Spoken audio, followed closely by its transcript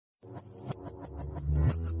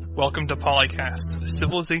Welcome to PolyCast, a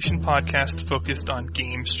civilization podcast focused on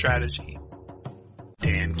game strategy.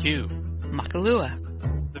 Dan Q.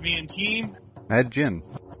 Makalua. The main team. Mad Jin.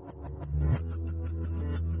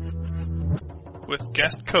 With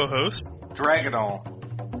guest co-host. Draginol.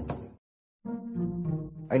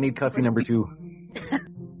 I need coffee number 2.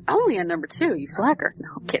 Only a number 2, you slacker. No,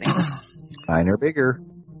 I'm kidding. Mine are bigger.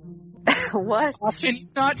 What? Can you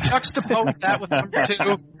not juxtapose that with number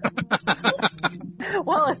 2?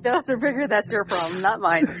 Well, if those are bigger, that's your problem, not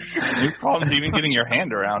mine. Your problem's even getting your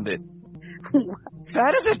hand around it.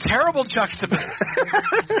 That is a terrible juxtaposition.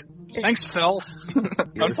 Thanks, Phil.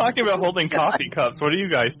 I'm talking about holding coffee cups. What are you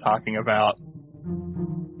guys talking about?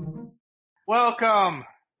 Welcome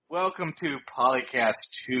to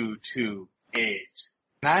PolyCast 228.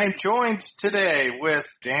 And I'm joined today with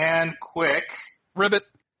Dan Quick. Ribbit.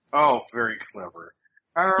 Oh, very clever.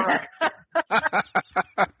 All right.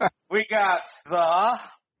 We got the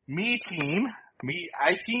Me team.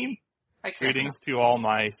 I team? Greetings to all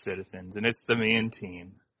my citizens, and it's the main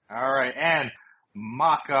team. All right, and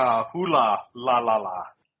Maka Hula La La La.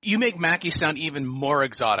 You make Mackie sound even more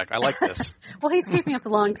exotic. I like this. Well, he's keeping up the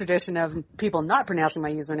long tradition of people not pronouncing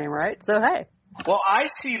my username right, so hey. Well, I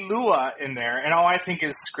see Lua in there, and all I think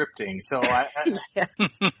is scripting, so I Yeah.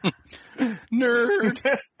 Nerd.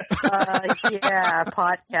 Yeah,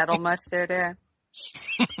 pot kettle much there, Dan.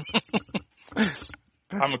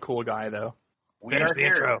 I'm a cool guy, though. we Finish are the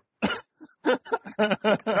here. intro.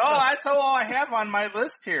 No, that's all I have on my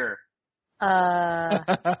list here.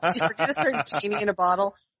 Did you forget a certain genie in a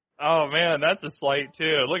bottle? Oh, man, that's a slight,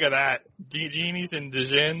 too. Look at that. Genies and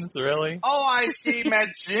Dejins, really? Oh, I see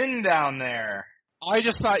Majin down there. I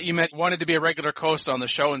just thought you wanted to be a regular host on the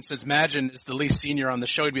show, and since Magin is the least senior on the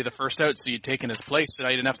show, he'd be the first out, so you'd taken his place, so I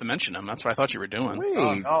didn't have to mention him. That's what I thought you were doing. Wait,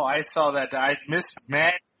 Oh, no, I saw that. I missed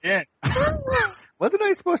Majin. wasn't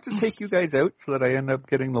I supposed to take you guys out so that I end up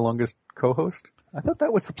getting the longest co-host? I thought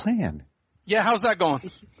that was the plan. Yeah, how's that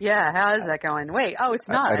going? Yeah, how is that going? Wait, it's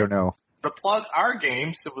not. I don't know. To plug our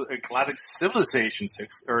game, Galactic Civilization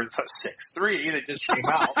 6, or 6-3, that just came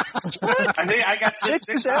out. I got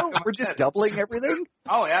 6 out? We're just doubling everything?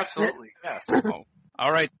 Oh, absolutely, yes. Oh.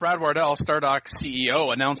 All right, Brad Wardell, Stardock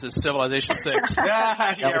CEO, announces Civilization 6.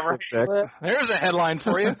 Yeah, right. There's a headline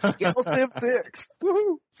for you. Civ 6.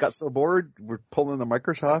 Woohoo! Got so bored, we're pulling the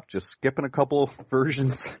Microsoft, just skipping a couple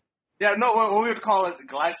versions. Yeah, no, we would call it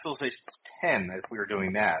Galactic Civilization 10 if we were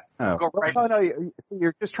doing that. Oh. Go right. No, so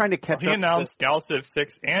you're just trying to catch He up. announced Gal Civ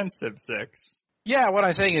 6 and Civ 6. Yeah, what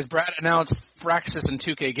I'm saying is Brad announced Fraxis and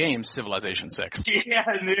 2K Games Civilization 6. Yeah,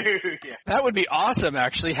 no, yeah. That would be awesome,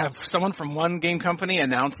 actually, have someone from one game company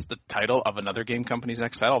announce the title of another game company's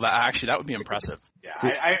next title. That would be impressive.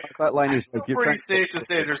 Yeah, that line is it's pretty safe to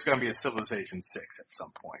say there's going to be a Civilization 6 at some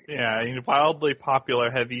point. Yeah, wildly popular,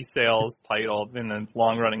 heavy sales title in a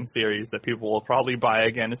long-running series that people will probably buy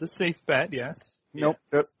again. Is a safe bet, yes. Nope,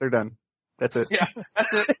 they're done. That's it. Yeah,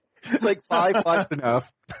 that's it. It's like $5 enough.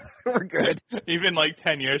 We're good. Even like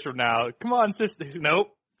 10 years from now, come on, Civ 6.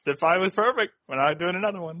 Nope, Civ 5 was perfect. We're not doing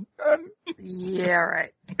another one. Yeah,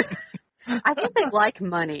 right. I think they like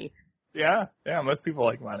money. Yeah, most people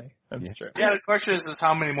like money. That's true. Yeah, the question is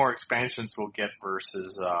how many more expansions we'll get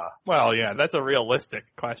versus, Well, yeah, that's a realistic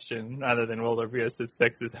question, rather than will there be a Civ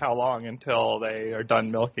 6 is how long until they are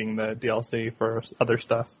done milking the DLC for other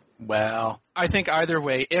stuff. Well, I think either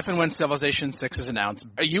way, if and when Civilization 6 is announced,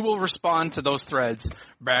 you will respond to those threads,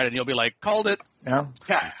 Brad, and you'll be like, called it. Yeah.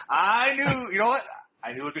 Yeah, I knew, you know what?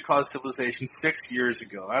 I knew it would be called Civilization 6 years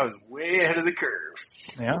ago. I was way ahead of the curve.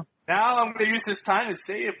 Yeah. Now I'm going to use this time to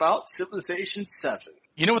say about Civilization 7.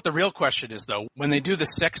 You know what the real question is, though? When they do the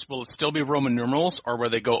 6, will it still be Roman numerals, or will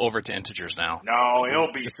they go over to integers now? No,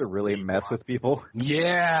 it'll be... Just to really mess with people.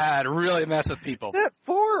 Yeah, to really mess with people. Is that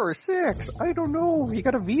 4 or 6? I don't know. You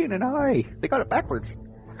got a V and an I. They got it backwards.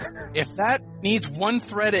 If that needs one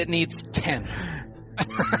thread, it needs 10.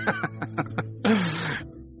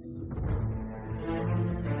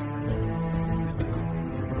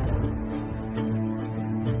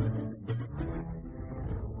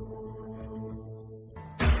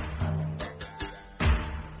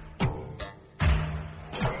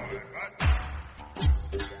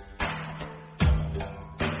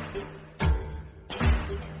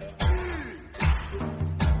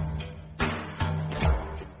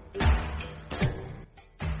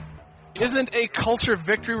 Isn't a culture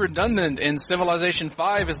victory redundant in Civilization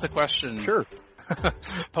 5 is the question. Sure.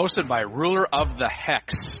 Posted by Ruler of the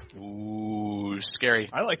Hex. Ooh, scary.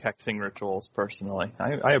 I like hexing rituals, personally.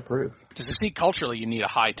 I approve. To succeed culturally, you need a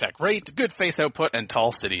high-tech rate, good faith output, and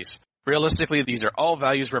tall cities. Realistically, these are all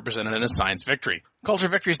values represented in a science victory. Culture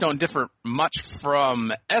victories don't differ much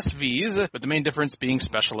from SVs, with the main difference being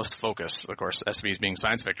specialist focus. Of course, SVs being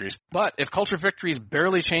science victories. But if culture victories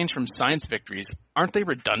barely change from science victories, aren't they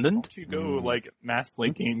redundant? Don't you go, mass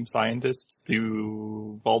linking scientists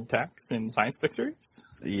to bold techs in science victories?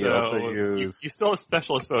 You still have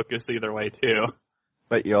specialist focus either way, too.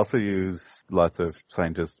 But you also use lots of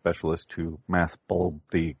scientist specialists to mass bulb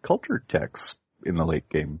the culture techs in the late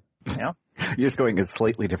game. Yeah. You're just going a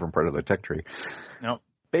slightly different part of the tech tree. No.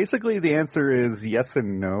 Basically, the answer is yes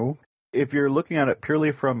and no. If you're looking at it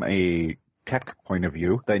purely from a tech point of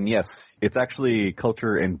view, then yes, it's actually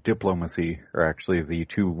culture and diplomacy are actually the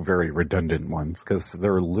two very redundant ones, because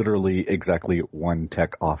they're literally exactly one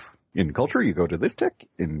tech off. In culture, you go to this tech.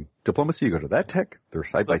 In diplomacy, you go to that tech. They're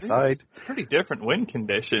side by side. Pretty different win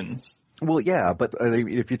conditions. Well, yeah, but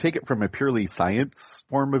if you take it from a purely science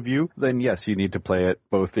form of view, then yes, you need to play it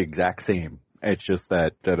both the exact same. It's just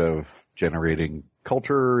that instead of generating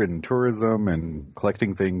culture and tourism and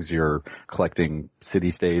collecting things, you're collecting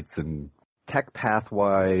city-states and tech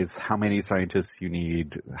path-wise, how many scientists you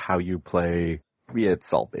need, how you play. Yeah,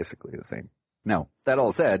 it's all basically the same. Now, that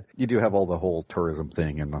all said, you do have all the whole tourism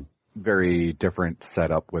thing and a very different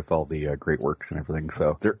setup with all the great works and everything.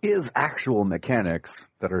 So there is actual mechanics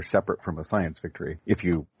that are separate from a science victory if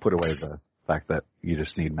you put away the fact that you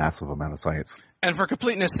just need massive amount of science. And for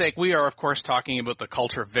completeness sake, we are, of course, talking about the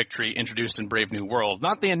culture victory introduced in Brave New World,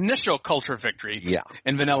 not the initial culture victory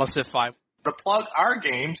in Vanilla Civ 5. The plug our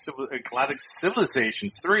game, Galactic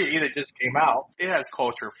Civilizations 3, that just came out, it has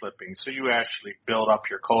culture flipping. So you actually build up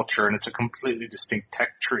your culture, and it's a completely distinct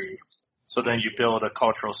tech tree. So then you build a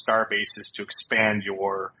cultural star basis to expand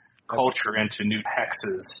your culture into new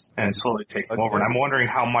hexes and slowly take them over. And I'm wondering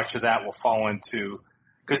how much of that will fall into,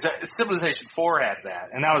 because Civilization 4 had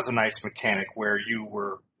that, and that was a nice mechanic where you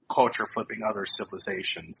were culture flipping other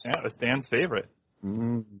civilizations. Yeah, it was Dan's favorite.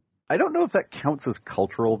 Mm-hmm. I don't know if that counts as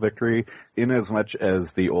cultural victory in as much as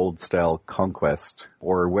the old style conquest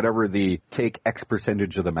or whatever the take X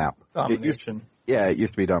percentage of the map. Domination. It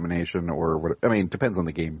used to be domination or what, depends on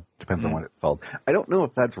the game. Depends on what it's called. I don't know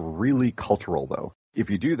if that's really cultural though. If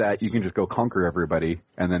you do that, you can just go conquer everybody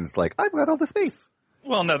and then it's like, I've got all the space.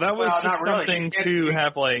 Well, no, that was just something to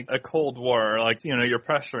have, a Cold War, you're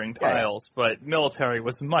pressuring tiles, but military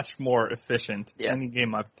was much more efficient any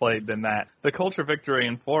game I've played than that. The culture victory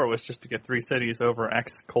in 4 was just to get 3 cities over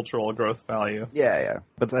X cultural growth value. Yeah.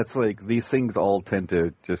 But that's these things all tend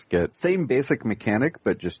to just get same basic mechanic,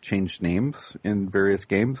 but just change names in various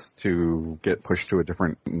games to get pushed to a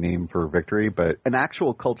different name for victory. But an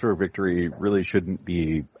actual culture victory really shouldn't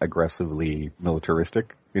be aggressively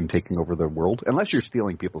militaristic in taking over the world, unless you're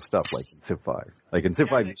stealing people's stuff, like in Civ 5. Like in Civ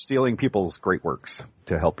 5, you're stealing people's great works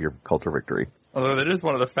to help your culture victory. Although that is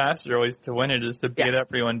one of the faster ways to win it is to beat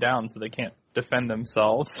everyone down so they can't defend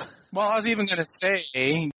themselves. Well, I was even going to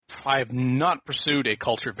say, I've not pursued a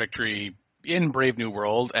culture victory in Brave New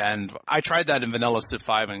World, and I tried that in Vanilla Civ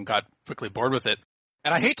 5 and got quickly bored with it.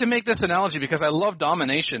 And I hate to make this analogy because I love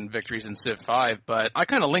domination victories in Civ 5, but I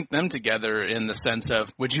kind of link them together in the sense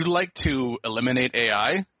of, would you like to eliminate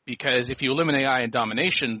AI? Because if you eliminate AI in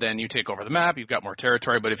domination, then you take over the map, you've got more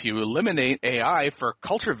territory. But if you eliminate AI for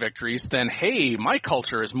culture victories, then hey, my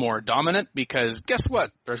culture is more dominant because guess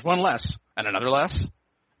what? There's one less, and another less,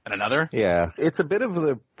 and another. Yeah, it's a bit of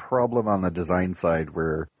the problem on the design side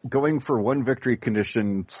where going for one victory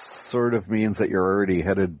condition sort of means that you're already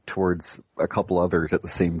headed towards a couple others at the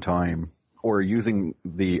same time, or using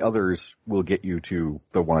the others will get you to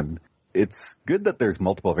the one. It's good that there's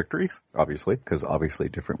multiple victories, obviously, because obviously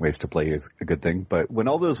different ways to play is a good thing. But when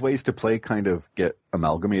all those ways to play kind of get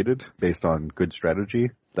amalgamated based on good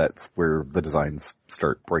strategy, that's where the designs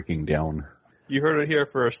start breaking down. You heard it here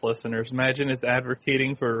first, listeners. Imagine is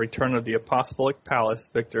advocating for a return of the Apostolic Palace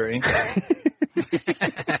victory. The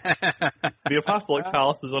Apostolic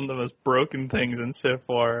Palace is one of the most broken things in Civ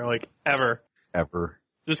 4, ever. Ever.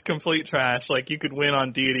 Just complete trash. You could win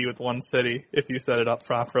on deity with one city if you set it up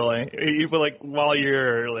properly. While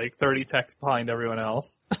you're 30 techs behind everyone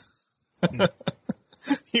else.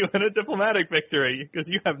 You win a diplomatic victory because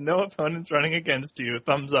you have no opponents running against you.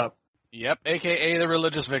 Thumbs up. Yep, aka the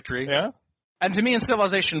religious victory. Yeah. And to me, in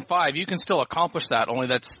Civilization 5, you can still accomplish that, only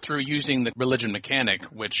that's through using the religion mechanic,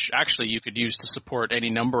 which actually you could use to support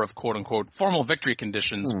any number of quote-unquote formal victory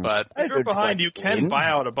conditions, but... If you're behind, you can buy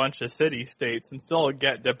out a bunch of city-states and still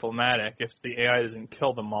get diplomatic if the AI doesn't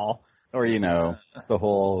kill them all. Or, the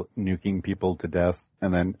whole nuking people to death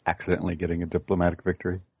and then accidentally getting a diplomatic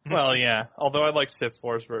victory. Well, yeah, although I like Civ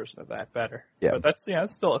 4's version of that better. Yeah. But that's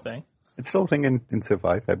still a thing. It's still a thing in Civ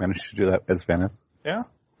 5. I managed to do that as Venice. Yeah?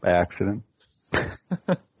 By accident.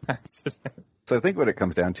 So I think what it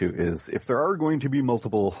comes down to is if there are going to be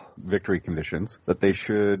multiple victory conditions, that they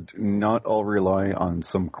should not all rely on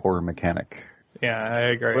some core mechanic. Yeah,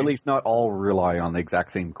 I agree. Or at least not all rely on the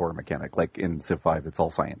exact same core mechanic. Like in Civ 5, it's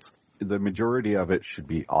all science. The majority of it should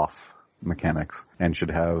be off mechanics and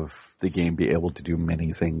should have the game be able to do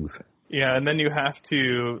many things. Yeah, and then you have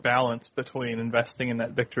to balance between investing in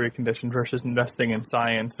that victory condition versus investing in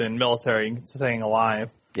science and military and staying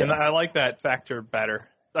alive. Yeah. And I like that factor better.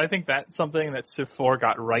 I think that's something that Civ 4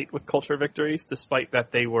 got right with culture victories, despite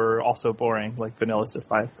that they were also boring, like vanilla Civ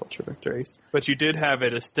 5 culture victories. But you did have a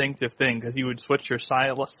distinctive thing, because you would switch your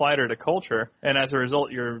slider to culture, and as a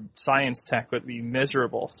result, your science tech would be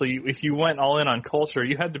miserable. So if you went all in on culture,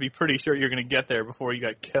 you had to be pretty sure you're going to get there before you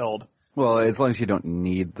got killed. Well, as long as you don't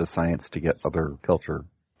need the science to get other culture.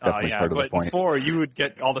 Definitely part of the point. Before, you would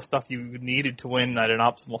get all the stuff you needed to win at an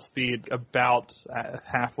optimal speed about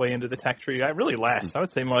halfway into the tech tree. Really last. I would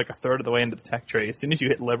say more like a third of the way into the tech tree. As soon as you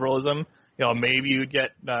hit liberalism, maybe you would get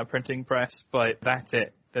printing press, but that's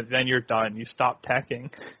it. Then you're done. You stop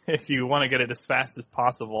teching if you want to get it as fast as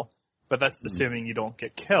possible. But that's assuming you don't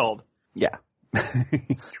get killed. Yeah.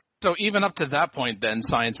 So even up to that point, then,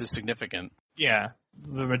 science is significant. Yeah.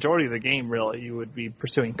 The majority of the game, really, you would be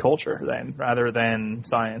pursuing culture then, rather than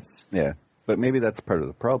science. Yeah, but maybe that's part of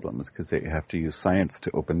the problem, is because they have to use science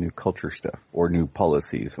to open new culture stuff, or new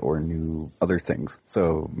policies, or new other things.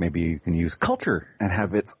 So maybe you can use culture and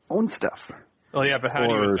have its own stuff. Well, yeah, but how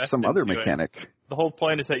do you invest or some other into mechanic? It? The whole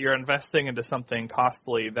point is that you're investing into something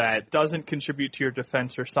costly that doesn't contribute to your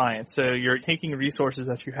defense or science. So you're taking resources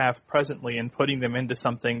that you have presently and putting them into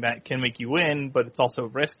something that can make you win, but it's also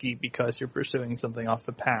risky because you're pursuing something off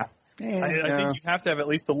the path. I think you have to have at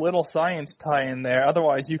least a little science tie in there.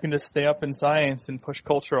 Otherwise, you can just stay up in science and push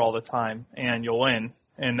culture all the time, and you'll win.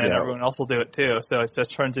 And then everyone else will do it too. So it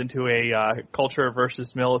just turns into a culture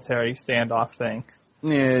versus military standoff thing.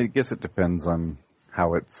 Yeah, I guess it depends on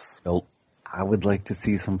how it's built. I would like to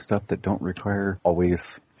see some stuff that don't require always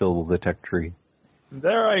fill the tech tree.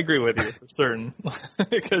 There I agree with you, for certain.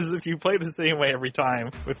 Because if you play the same way every time,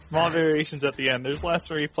 with small variations at the end, there's less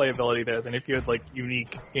replayability there than if you had,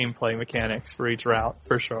 unique gameplay mechanics for each route,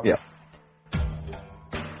 for sure. Yeah.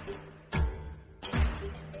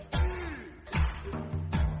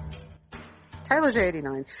 Tyler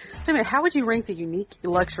J89. Tell me, how would you rank the unique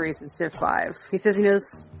luxuries in Civ 5? He says he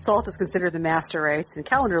knows Salt is considered the master race, and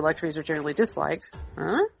calendar luxuries are generally disliked.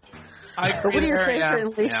 Huh? But what are your favorite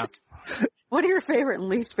and least? Yeah. What are your favorite and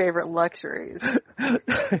least favorite luxuries?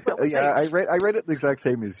 I read it the exact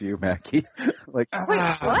same as you, Mackie. Wait,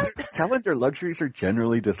 what? Calendar luxuries are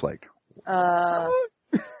generally disliked.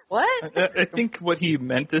 What? I think what he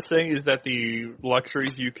meant to say is that the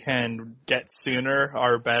luxuries you can get sooner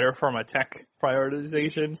are better from a tech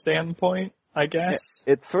prioritization standpoint, I guess.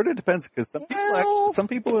 It sort of depends, because some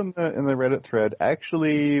people in the Reddit thread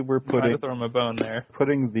actually were putting throw him a bone there,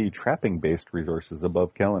 putting the trapping based resources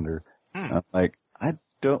above calendar. I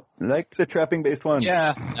don't like the trapping based one.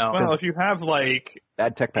 Yeah. No. Well, if you have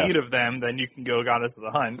bad tech 8 of them, then you can go Goddess of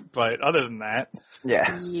the Hunt. But other than that,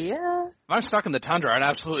 yeah. If I'm stuck in the tundra, I'd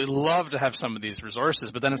absolutely love to have some of these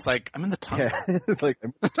resources. But then it's like, I'm in the tundra. Yeah. It's like,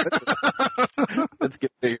 let's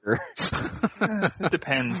get bigger. It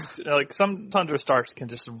depends. Some tundra starts can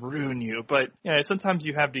just ruin you. But sometimes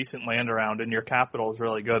you have decent land around, and your capital is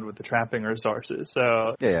really good with the trapping resources.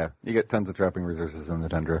 So yeah, you get tons of trapping resources in the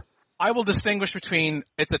tundra. I will distinguish between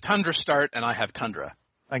it's a tundra start and I have tundra.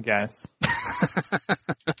 I guess.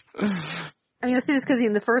 I mean, I see this because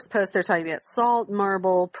in the first post they're talking about salt,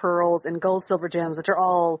 marble, pearls, and gold, silver gems, which are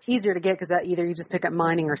all easier to get because that either you just pick up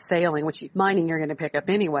mining or sailing, which mining you're going to pick up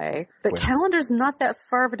anyway. But calendar's not that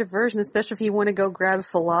far of a diversion, especially if you want to go grab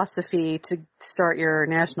philosophy to start your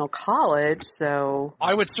national college. So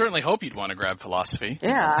I would certainly hope you'd want to grab philosophy.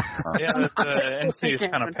 Yeah. The NC is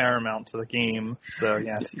kind of paramount to the game. So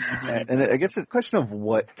yes. And I guess it's a question of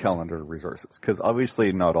what calendar resources, because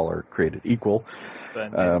obviously not all are created equal,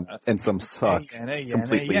 and some suck.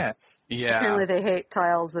 Completely. Yes. Yeah. Apparently they hate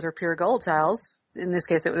tiles that are pure gold tiles. In this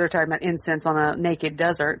case, they're talking about incense on a naked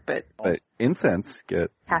desert, but incense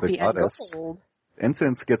gets happy the goddess. And gold.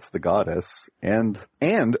 Incense gets the goddess and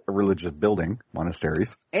a religious building,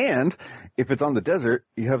 monasteries. And if it's on the desert,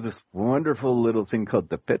 you have this wonderful little thing called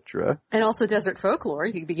the Petra. And also desert folklore.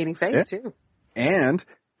 You could be getting faith too. And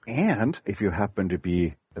if you happen to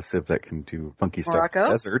be a civ that can do funky Morocco? stuff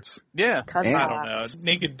in deserts. Yeah. I don't know.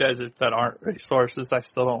 Naked deserts that aren't resources, I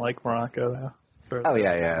still don't like Morocco, though.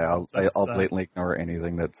 I'll blatantly ignore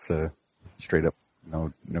anything that's straight up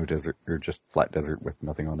no desert, or just flat desert with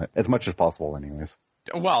nothing on it. As much as possible, anyways.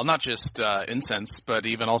 Well, not just incense, but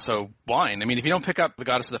even also wine. I mean, if you don't pick up the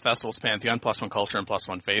Goddess of the Festivals Pantheon, +1 culture and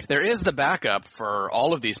 +1 faith, there is the backup for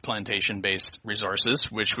all of these plantation-based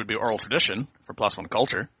resources, which would be oral tradition for +1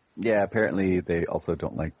 culture. Yeah, apparently they also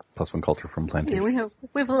don't like +1 culture from plantation. Yeah,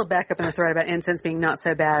 we have a little backup in the thread about incense being not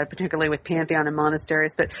so bad, particularly with Pantheon and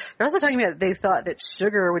monasteries. But they're also talking about they thought that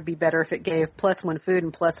sugar would be better if it gave +1 food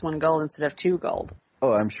and +1 gold instead of 2 gold.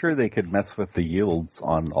 Oh, I'm sure they could mess with the yields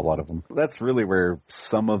on a lot of them. That's really where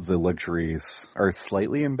some of the luxuries are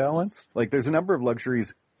slightly imbalanced. Like, there's a number of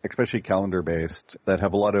luxuries, especially calendar-based, that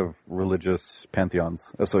have a lot of religious pantheons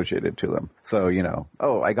associated to them. So,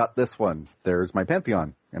 I got this one. There's my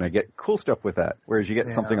pantheon. And I get cool stuff with that. Whereas you get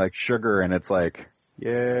something like sugar and it's like,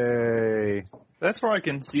 yay. That's where I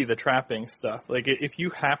can see the trapping stuff. Like, if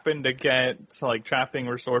you happen to get, like, trapping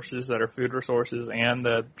resources that are food resources and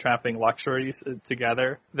the trapping luxuries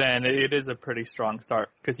together, then it is a pretty strong start.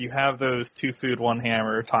 Because you have those 2 food, 1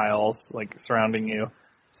 hammer tiles, like, surrounding you.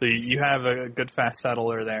 So you have a good fast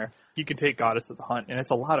settler there. You can take Goddess of the Hunt, and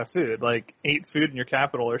it's a lot of food. Like, 8 food in your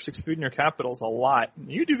capital or 6 food in your capital is a lot.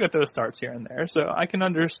 You do get those starts here and there, so I can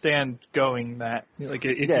understand going that. Like,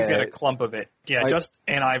 if you get a clump of it. Yeah, just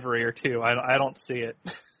an ivory or 2. I don't see it.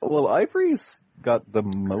 Well, ivory's got the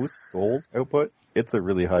most gold output. It's a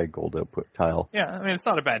really high gold output tile. Yeah, I mean, it's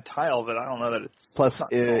not a bad tile, but I don't know that it's... Plus,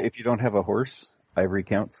 if you don't have a horse, ivory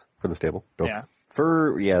counts for the stable. So yeah.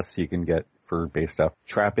 Fur, yes, you can get fur-based stuff.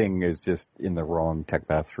 Trapping is just in the wrong tech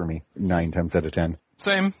path for me, 9 times out of 10.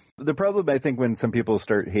 Same. The problem, I think, when some people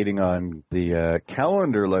start hating on the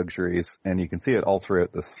calendar luxuries, and you can see it all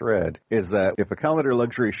throughout this thread, is that if a calendar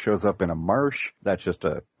luxury shows up in a marsh, that's just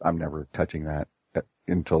I'm never touching that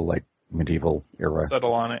until, like, medieval era.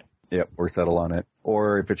 Settle on it. Yep, or settle on it.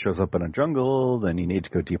 Or if it shows up in a jungle, then you need to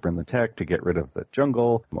go deeper in the tech to get rid of the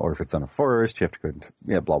jungle. Or if it's in a forest, you have to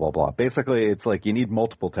go, blah, blah, blah. Basically, it's like you need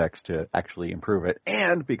multiple techs to actually improve it.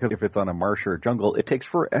 And because if it's on a marsh or a jungle, it takes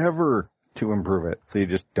forever to improve it. So you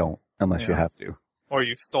just don't, unless you have to. Or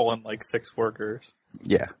you've stolen like 6 workers.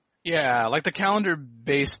 Yeah. Yeah, like the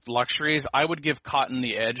calendar-based luxuries, I would give cotton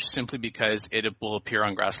the edge simply because it will appear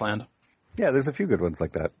on grassland. Yeah, there's a few good ones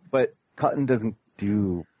like that. But cotton doesn't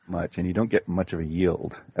do much, and you don't get much of a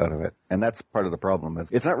yield out of it. And that's part of the problem. Is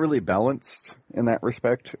it's not really balanced in that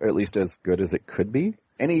respect, or at least as good as it could be.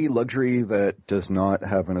 Any luxury that does not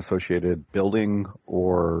have an associated building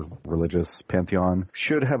or religious pantheon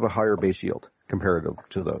should have a higher base yield comparative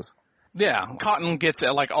to those. Yeah, cotton gets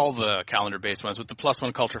like all the calendar-based ones with the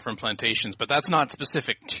 +1 culture from plantations, but that's not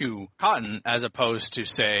specific to cotton as opposed to,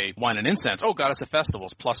 say, wine and incense. Oh, Goddess of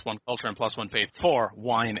Festivals, +1 culture and +1 faith for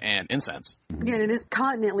wine and incense. Yeah, and it is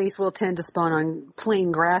cotton at least will tend to spawn on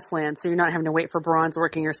plain grassland, so you're not having to wait for bronze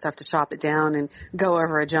working your stuff to chop it down and go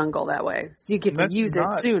over a jungle that way. So you get to use it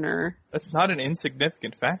sooner. That's not an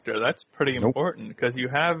insignificant factor. That's pretty important because you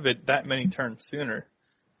have it that many turns sooner.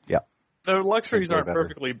 Yeah. The luxuries aren't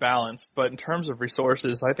perfectly balanced, but in terms of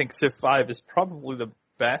resources, I think Civ 5 is probably the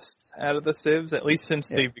best out of the Civs, at least since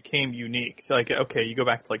they became unique. Like, okay, you go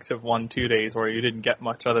back to like Civ 1, 2 days where you didn't get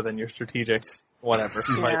much other than your strategics, whatever.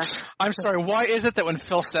 Yeah. Like, I'm sorry, why is it that when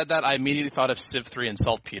Phil said that, I immediately thought of Civ 3 and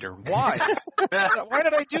Saltpeter? Why? Why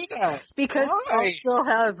did I do that? Because I still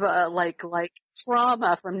have, like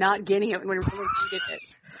trauma from not getting it when we really needed it.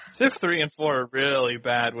 Civ 3 and 4 are really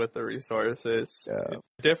bad with the resources.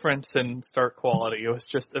 Difference in start quality was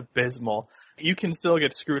just abysmal. You can still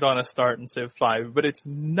get screwed on a start in Civ 5, but it's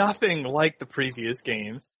nothing like the previous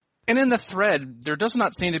games. And in the thread, there does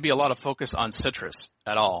not seem to be a lot of focus on citrus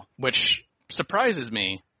at all, which surprises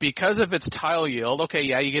me. Because of its tile yield, okay,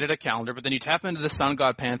 yeah, you get it a calendar, but then you tap into the Sun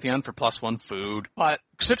God Pantheon for +1 food. But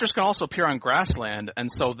citrus can also appear on grassland,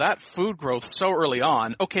 and so that food growth so early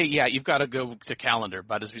on, okay, yeah, you've got to go to calendar.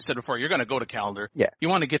 But as we said before, you're going to go to calendar. Yeah. You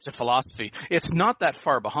want to get to philosophy. It's not that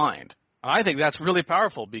far behind. I think that's really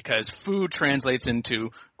powerful because food translates into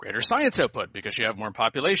greater science output because you have more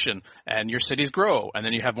population, and your cities grow, and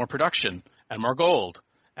then you have more production and more gold.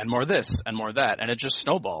 And more this, and more that, and it just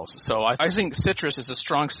snowballs. So I think citrus is a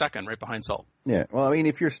strong second right behind salt. Yeah, well, I mean,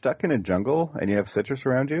 if you're stuck in a jungle and you have citrus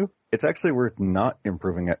around you, it's actually worth not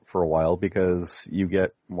improving it for a while because you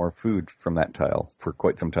get more food from that tile for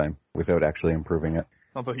quite some time without actually improving it.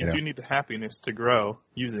 Although you do need the happiness to grow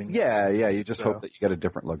using Yeah, you just hope that you get a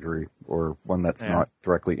different luxury or one that's not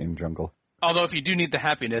directly in jungle. Although if you do need the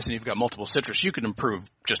happiness and you've got multiple citrus, you can improve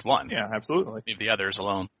just one. Yeah, absolutely. Leave the others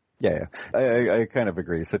alone. Yeah. I kind of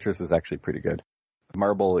agree. Citrus is actually pretty good.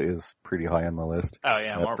 Marble is pretty high on the list. Oh,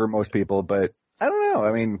 yeah. For most people, but I don't know.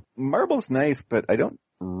 I mean, marble's nice, but I don't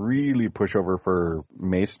really push over for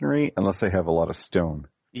masonry unless I have a lot of stone.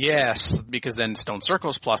 Yes, because then stone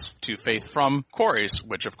circles plus 2 faith from quarries,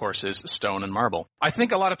 which of course is stone and marble. I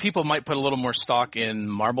think a lot of people might put a little more stock in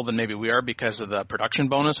marble than maybe we are because of the production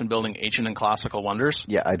bonus and building ancient and classical wonders.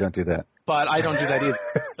 Yeah, I don't do that. But I don't do that either.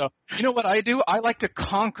 So, you know what I do? I like to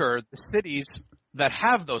conquer the cities that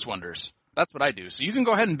have those wonders. That's what I do. So you can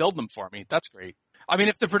go ahead and build them for me. That's great. I mean,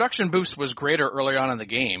 if the production boost was greater early on in the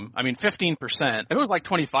game, I mean, 15%, if it was like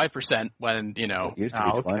 25% when, you know. It used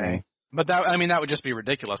to be 20. But that would just be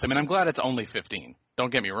ridiculous. I mean, I'm glad it's only 15.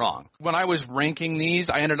 Don't get me wrong. When I was ranking these,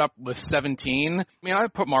 I ended up with 17. I mean, I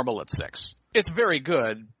put marble at 6. It's very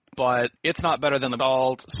good, but it's not better than the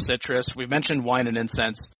salt, citrus. We've mentioned wine and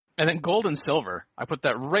incense. And then gold and silver. I put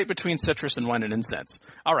that right between citrus and wine and incense.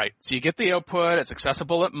 All right, so you get the output. It's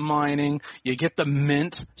accessible at mining. You get the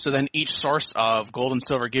mint. So then each source of gold and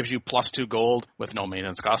silver gives you +2 gold with no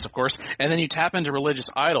maintenance cost, of course. And then you tap into religious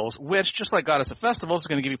idols, which, just like Goddess of Festivals, is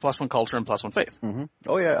going to give you +1 culture and +1 faith. Mm-hmm.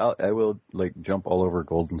 Oh, yeah, I will jump all over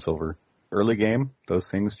gold and silver. Early game, those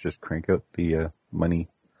things just crank out the money.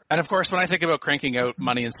 And of course, when I think about cranking out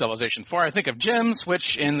money in Civilization 4, I think of gems,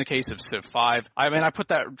 which in the case of Civ 5, I mean, I put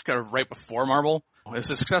that kind of right before marble.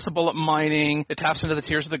 It's accessible at mining. It taps into the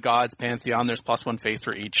tiers of the gods pantheon. There's +1 faith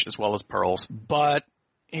for each, as well as pearls. But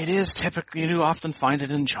it is typically, you do often find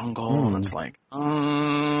it in jungle, and it's like,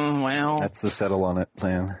 well. That's the settle on it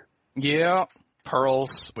plan. Yeah.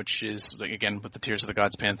 Pearls, which is, again, with the tiers of the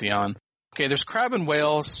gods pantheon. Okay, there's crab and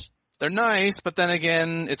whales. They're nice, but then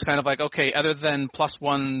again, it's kind of like, okay, other than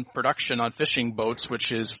 +1 production on fishing boats,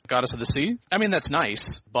 which is Goddess of the Sea, I mean, that's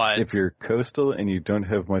nice, but... If you're coastal and you don't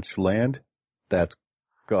have much land, that's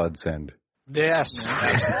godsend. Yes.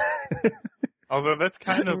 Although that's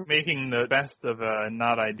kind of making the best of a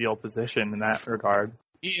not ideal position in that regard.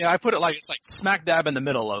 Yeah, I put it like, it's like smack dab in the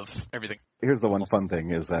middle of everything. Here's the one fun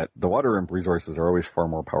thing is that the water resources are always far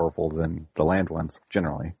more powerful than the land ones,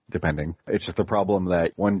 generally, depending. It's just the problem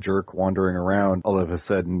that one jerk wandering around all of a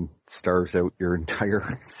sudden starves out your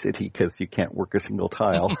entire city because you can't work a single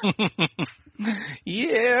tile.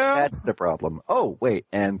 Yeah. That's the problem. Oh, wait,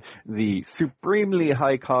 and the supremely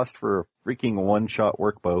high cost for a freaking one-shot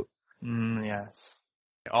workboat. Yes.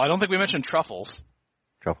 Oh, I don't think we mentioned truffles.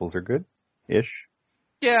 Truffles are good-ish.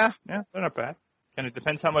 Yeah. Yeah, they're not bad. And it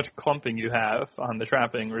depends how much clumping you have on the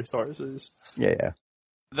trapping resources. Yeah.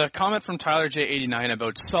 The comment from Tyler J89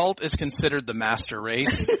 about salt is considered the master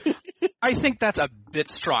race. I think that's a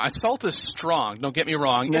bit strong. Salt is strong, don't get me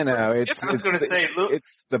wrong. No, it's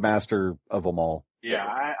the master of them all. Yeah,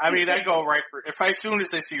 I mean, I go right for, as soon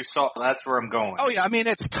as I see salt, that's where I'm going. Oh yeah, I mean,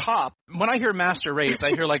 it's top. When I hear master race,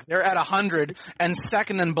 I hear like they're at 100 and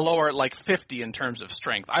second and below are at like 50 in terms of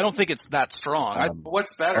strength. I don't think it's that strong.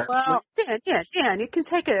 What's better? Well, Dan, you can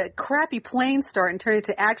take a crappy plain start and turn it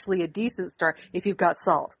to actually a decent start if you've got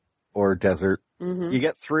salt. Or desert. Mm-hmm. You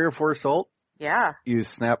get 3 or 4 salt. Yeah. You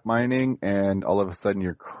snap mining, and all of a sudden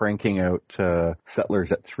you're cranking out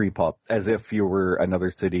settlers at 3 pop, as if you were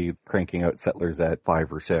another city cranking out settlers at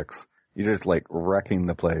 5 or 6. You're just like wrecking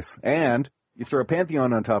the place. And you throw a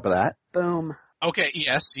pantheon on top of that. Boom. Okay,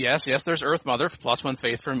 yes, there's Earth Mother, +1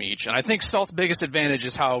 faith from each. And I think salt's biggest advantage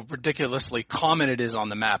is how ridiculously common it is on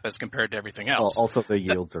the map as compared to everything else. Well, also the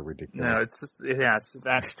yields are ridiculous. No, it's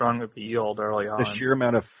that strong of a yield early on. The sheer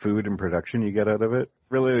amount of food and production you get out of it,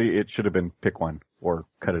 really, it should have been pick one or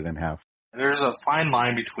cut it in half. There's a fine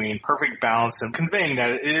line between perfect balance and conveying that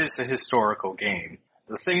it is a historical game.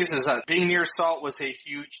 The thing is that being near salt was a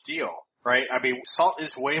huge deal. Right? I mean, salt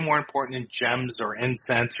is way more important than gems or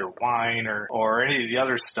incense or wine or any of the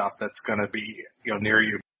other stuff that's going to be, near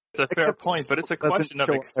you. It's a fair point, but it's a question of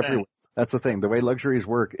extent. Everywhere. That's the thing. The way luxuries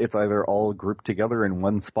work, it's either all grouped together in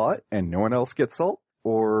one spot and no one else gets salt,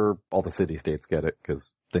 or all the city-states get it, because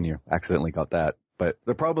then you accidentally got that. But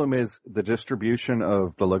the problem is the distribution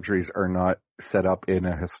of the luxuries are not set up in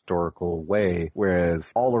a historical way, whereas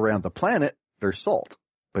all around the planet, there's salt.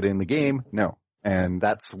 But in the game, no. And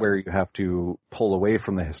that's where you have to pull away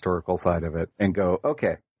from the historical side of it and go,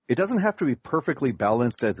 okay, it doesn't have to be perfectly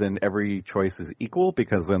balanced as in every choice is equal,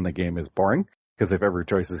 because then the game is boring. Because if every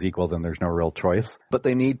choice is equal, then there's no real choice. But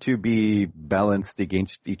they need to be balanced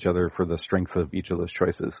against each other for the strengths of each of those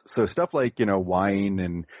choices. So stuff like,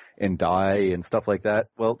 wine and dye and stuff like that,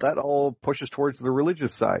 well, that all pushes towards the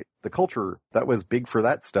religious side. The culture, that was big for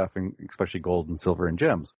that stuff, and especially gold and silver and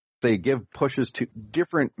gems. They give pushes to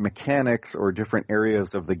different mechanics or different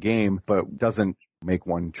areas of the game, but doesn't make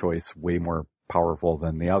one choice way more powerful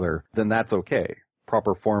than the other, then that's okay.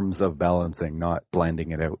 Proper forms of balancing, not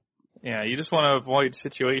blending it out. Yeah, you just want to avoid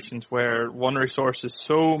situations where one resource is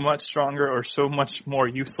so much stronger or so much more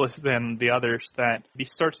useless than the others that it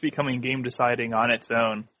starts becoming game deciding on its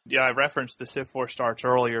own. Yeah, I referenced the Civ 4 starts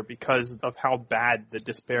earlier because of how bad the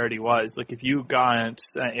disparity was. Like, if you got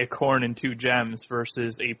a corn and 2 gems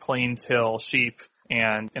versus a Plains Hill sheep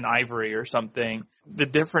and an ivory or something, the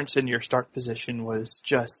difference in your start position was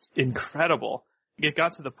just incredible. It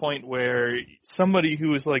got to the point where somebody who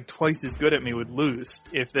was like twice as good at me would lose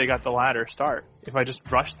if they got the latter start, if I just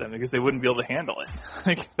rushed them, because they wouldn't be able to handle it.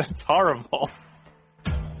 Like, that's horrible.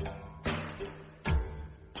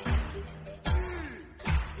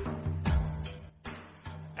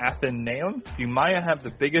 Athenaeum, do Maya have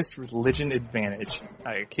the biggest religion advantage?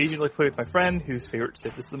 I occasionally play with my friend whose favorite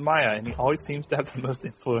Civ is the Maya, and he always seems to have the most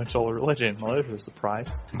influential religion. Well, there's a surprise.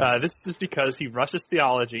 This is because he rushes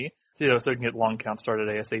theology, so he can get long count started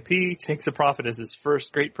ASAP, takes a prophet as his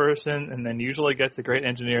first great person, and then usually gets a great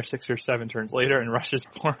engineer 6 or 7 turns later and rushes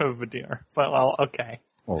Borobudur. Well, okay.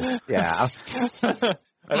 Oh, yeah.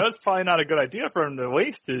 I know it's probably not a good idea for him to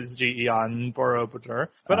waste his GE on Borobudur,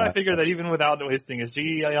 but I figure that even without wasting his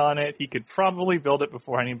GE on it, he could probably build it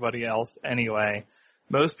before anybody else anyway.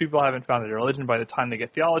 Most people haven't found their religion by the time they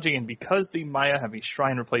get theology, and because the Maya have a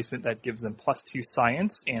shrine replacement that gives them +2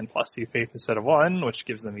 science and +2 faith instead of 1, which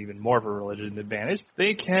gives them even more of a religion advantage,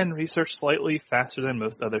 they can research slightly faster than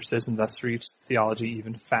most other Civs and thus reach theology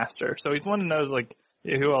even faster. So he's one who knows, like,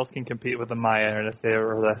 who else can compete with the Maya and if they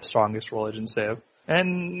are the strongest religion Civ.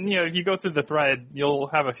 And, you know, if you go through the thread, you'll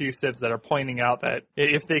have a few Civs that are pointing out that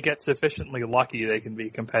if they get sufficiently lucky, they can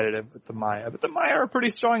be competitive with the Maya. But the Maya are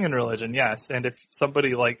pretty strong in religion, yes. And if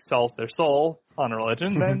somebody, like, sells their soul on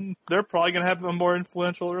religion, then they're probably going to have a more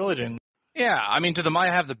influential religion. Yeah, I mean, do the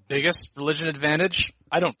Maya have the biggest religion advantage?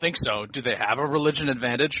 I don't think so. Do they have a religion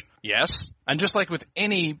advantage? Yes. And just like with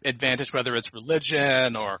any advantage, whether it's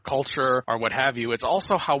religion or culture or what have you, it's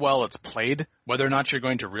also how well it's played, whether or not you're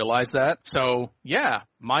going to realize that. So, yeah,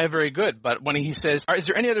 Maya very good. But when he says, is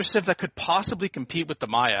there any other Civ that could possibly compete with the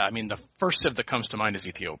Maya? I mean, the first Civ that comes to mind is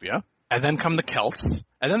Ethiopia. And then come the Celts.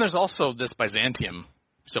 And then there's also this Byzantium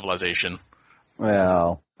civilization.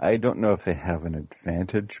 Well, I don't know if they have an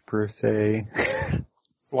advantage per se.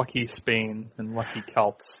 Lucky Spain and lucky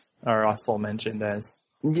Celts are also mentioned as.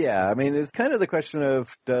 Yeah, I mean, it's kind of the question of,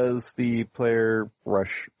 does the player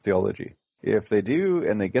rush theology? If they do,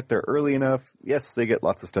 and they get there early enough, yes, they get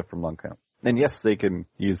lots of stuff from long count. And yes, they can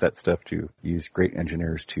use that stuff to use great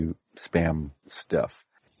engineers to spam stuff.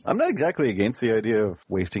 I'm not exactly against the idea of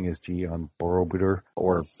wasting his G on Borobudur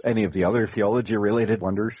or any of the other theology-related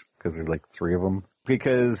wonders, because there's like 3 of them.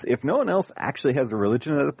 Because if no one else actually has a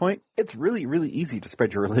religion at that point, it's really, really easy to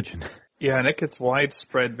spread your religion. Yeah, and it gets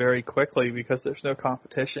widespread very quickly because there's no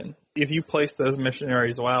competition. If you place those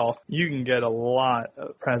missionaries well, you can get a lot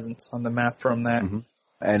of presence on the map from that. Mm-hmm.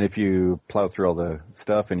 And if you plow through all the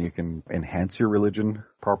stuff and you can enhance your religion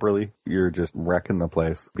properly, you're just wrecking the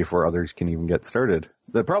place before others can even get started.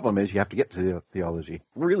 The problem is you have to get to the theology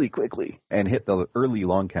really quickly and hit the early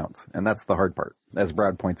long counts, and that's the hard part. As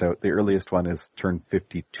Brad points out, the earliest one is turn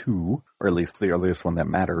 52, or at least the earliest one that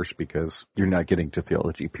matters, because you're not getting to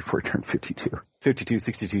theology before turn 52. 52,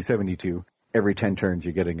 62, 72. Every 10 turns,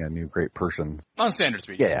 you're getting a new great person. On standard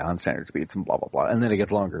speed. Yeah, on standard speeds and blah, blah, blah. And then it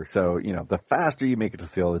gets longer. So, you know, the faster you make it to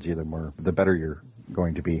theology, the better you're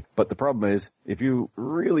going to be. But the problem is, if you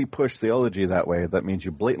really push theology that way, that means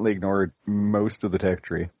you blatantly ignore most of the tech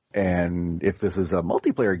tree. And if this is a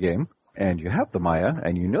multiplayer game, and you have the Maya,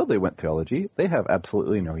 and you know they went theology, they have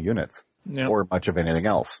absolutely no units. Yep. Or much of anything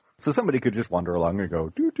else. So somebody could just wander along and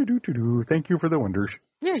go, do, thank you for the wonders.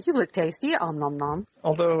 Yeah, you look tasty, nom nom.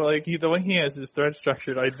 Although, like, the way he has his thread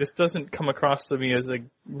structured, this doesn't come across to me as a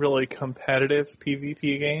really competitive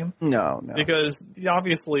PvP game. No. Because,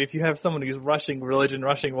 obviously, if you have someone who's rushing religion,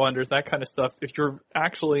 rushing wonders, that kind of stuff, if you're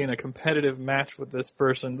actually in a competitive match with this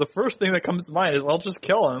person, the first thing that comes to mind is, well, just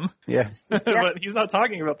kill him. Yeah. But he's not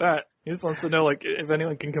talking about that. He just wants to know, like, if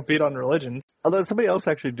anyone can compete on religion. Although somebody else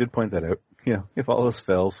actually did point that out. You know, if all else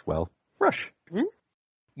fails, well, rush. Hmm?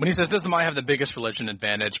 When he says, does the Maya have the biggest religion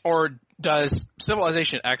advantage, or does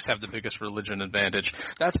Civilization X have the biggest religion advantage?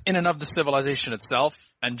 That's in and of the civilization itself.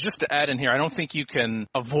 And just to add in here, I don't think you can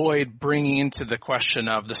avoid bringing into the question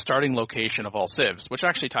of the starting location of all civs, which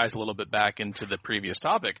actually ties a little bit back into the previous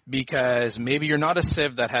topic, because maybe you're not a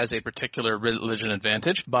civ that has a particular religion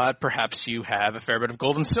advantage, but perhaps you have a fair bit of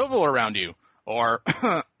gold and silver around you, or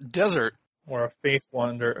desert. Or a faith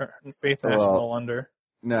wonder, faith national wonder.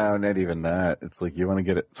 No, not even that. It's like you want to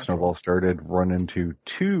get it snowball started, run into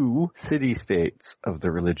 2 city-states of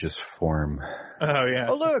the religious form. Oh, yeah.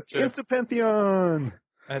 Oh, look, it's a pantheon!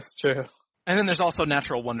 That's true. And then there's also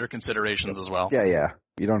natural wonder considerations as well. Yeah.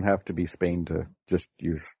 You don't have to be Spain to just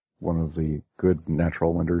use one of the good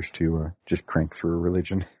natural wonders to just crank through a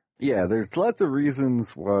religion. Yeah, there's lots of reasons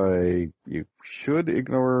why you should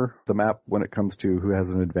ignore the map when it comes to who has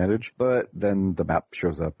an advantage, but then the map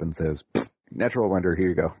shows up and says, natural wonder, here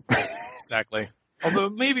you go. Exactly. Although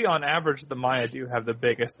maybe on average the Maya do have the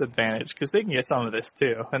biggest advantage because they can get some of this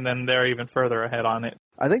too, and then they're even further ahead on it.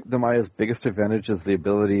 I think the Maya's biggest advantage is the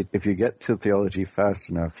ability, if you get to theology fast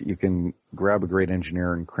enough, you can grab a great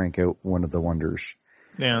engineer and crank out one of the wonders.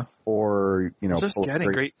 Yeah. Or, just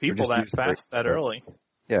getting great people that fast, that early.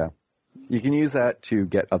 Yeah. You can use that to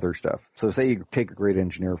get other stuff. So say you take a great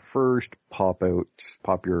engineer first, pop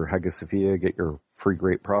your Hagia Sophia, get your free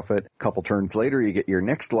great prophet. A couple turns later, you get your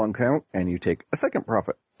next long count, and you take a second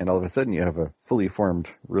prophet. And all of a sudden, you have a fully formed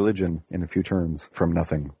religion in a few turns from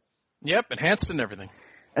nothing. Yep, enhanced and everything.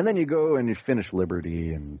 And then you go and you finish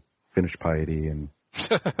liberty and finish piety and...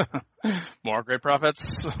 More great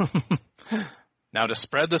prophets. Now to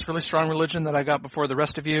spread this really strong religion that I got before the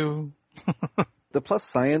rest of you. The plus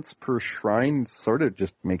science per shrine sort of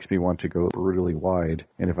just makes me want to go brutally wide.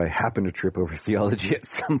 And if I happen to trip over theology at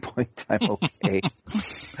some point, I'm okay.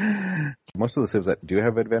 Most of the civs that do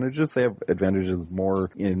have advantages, they have advantages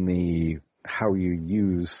more in the how you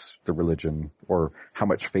use the religion or how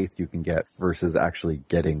much faith you can get versus actually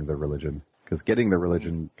getting the religion. Because getting the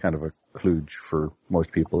religion kind of a kludge for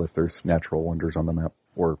most people if there's natural wonders on the map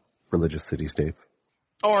or religious city-states.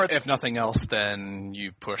 Or if nothing else, then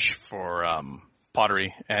you push for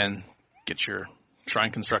pottery and get your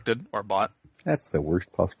shrine constructed or bought. That's the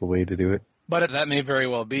worst possible way to do it. But that may very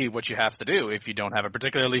well be what you have to do if you don't have a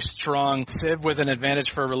particularly strong civ with an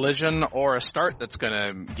advantage for religion or a start that's going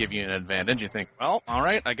to give you an advantage. You think, well, all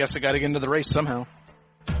right, I guess I got to get into the race somehow.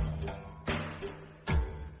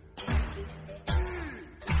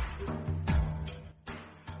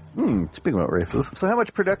 Speaking about races, so how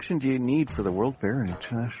much production do you need for the World Fair and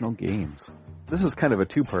International Games? This is kind of a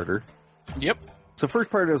two-parter. Yep. So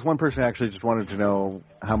first part is one person actually just wanted to know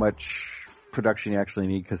how much production you actually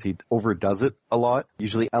need because he overdoes it a lot.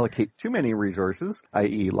 Usually allocate too many resources,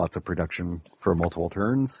 i.e. lots of production for multiple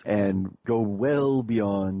turns, and go well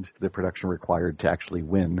beyond the production required to actually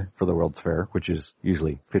win for the World's Fair, which is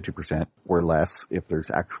usually 50% or less if there's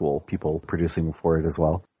actual people producing for it as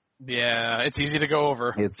well. Yeah, it's easy to go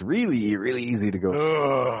over. It's really, really easy to go over.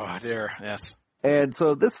 Oh, dear, yes. And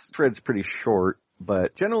so this thread's pretty short,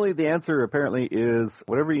 but generally the answer apparently is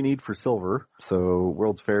whatever you need for silver. So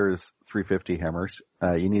World's Fair is 350 hammers.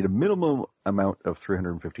 You need a minimum amount of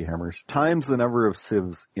 350 hammers times the number of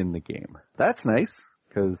civs in the game. That's nice,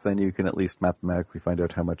 because then you can at least mathematically find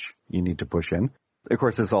out how much you need to push in. Of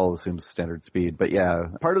course, this all assumes standard speed, but yeah,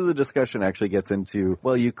 part of the discussion actually gets into,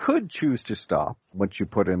 well, you could choose to stop once you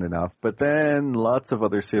put in enough, but then lots of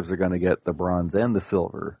other civs are going to get the bronze and the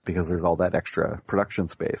silver because there's all that extra production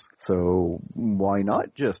space. So why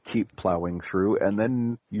not just keep plowing through and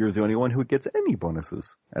then you're the only one who gets any bonuses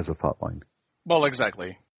as a thought line? Well,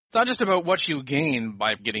 exactly. It's not just about what you gain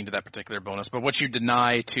by getting to that particular bonus, but what you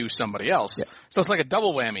deny to somebody else. Yeah. So it's like a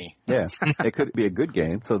double whammy. Yeah, it could be a good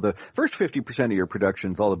gain. So the first 50% of your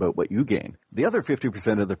production is all about what you gain. The other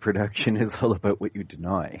 50% of the production is all about what you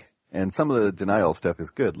deny. And some of the denial stuff is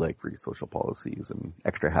good, like free social policies and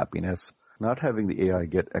extra happiness. Not having the AI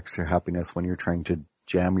get extra happiness when you're trying to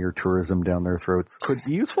jam your tourism down their throats could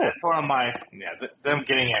be useful. That's one of my, them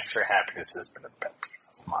getting extra happiness has been a pet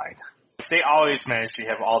peeve of mine. They always manage to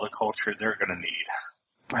have all the culture they're going to need.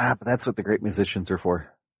 But that's what the great musicians are for.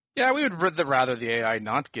 Yeah, we would rather the AI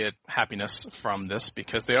not get happiness from this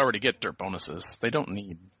because they already get dirt bonuses. They don't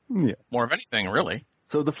need more of anything, really.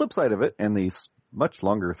 So the flip side of it, and the much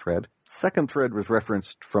longer thread, second thread was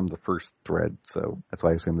referenced from the first thread, so that's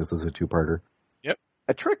why I assume this is a two-parter. Yep.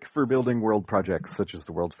 A trick for building world projects such as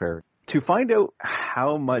the World Fair. To find out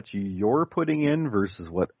how much you're putting in versus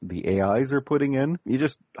what the AIs are putting in, you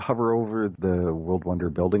just hover over the World Wonder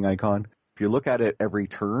building icon. If you look at it every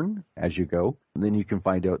turn as you go, then you can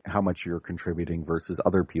find out how much you're contributing versus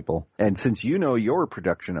other people. And since you know your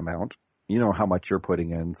production amount, you know how much you're putting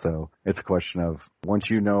in, so it's a question of once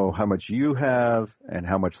you know how much you have and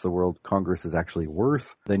how much the World Congress is actually worth,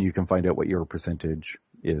 then you can find out what your percentage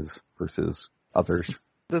is versus others.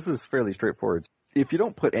 This is fairly straightforward. If you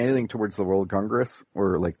don't put anything towards the World Congress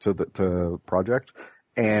or like to the project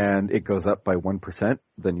and it goes up by 1%,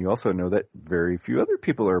 then you also know that very few other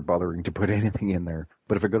people are bothering to put anything in there.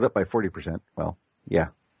 But if it goes up by 40%, well, yeah.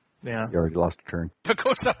 Yeah. You already lost a turn. If it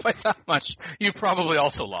goes up by that much, you've probably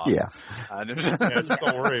also lost. Yeah. Just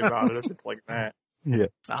don't worry about it if it's like that. Yeah.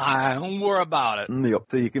 Don't worry about it. Yep.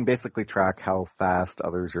 So you can basically track how fast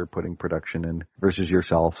others are putting production in versus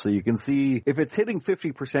yourself. So you can see if it's hitting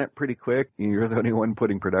 50% pretty quick, and you're the only one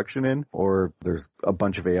putting production in, or there's a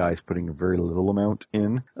bunch of AIs putting a very little amount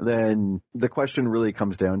in, then the question really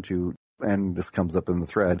comes down to, and this comes up in the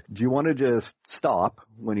thread, do you want to just stop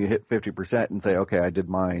when you hit 50% and say, okay, I did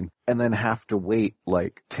mine, and then have to wait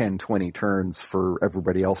like 10, 20 turns for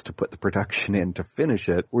everybody else to put the production in to finish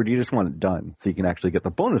it? Or do you just want it done so you can actually get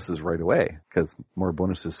the bonuses right away? Because more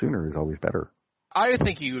bonuses sooner is always better. I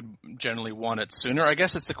think you would generally want it sooner. I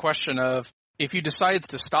guess it's a question of, if you decide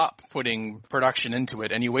to stop putting production into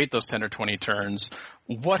it and you wait those 10 or 20 turns,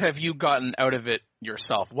 what have you gotten out of it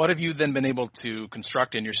yourself? What have you then been able to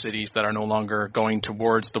construct in your cities that are no longer going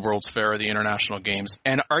towards the World's Fair or the international games?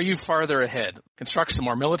 And are you farther ahead? Construct some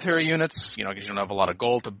more military units, because you don't have a lot of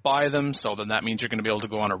gold to buy them, so then that means you're going to be able to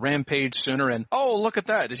go on a rampage sooner. And, oh, look at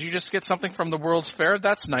that. Did you just get something from the World's Fair?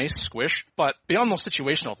 That's nice, squish. But beyond those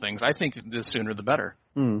situational things, I think the sooner the better.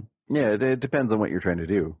 Yeah, it depends on what you're trying to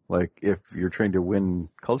do. Like, if you're trying to win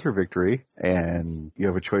culture victory and you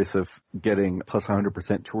have a choice of getting plus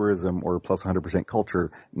 100% tourism or plus 100%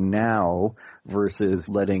 culture now versus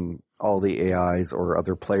letting all the AIs or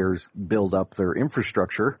other players build up their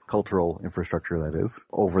infrastructure, cultural infrastructure that is,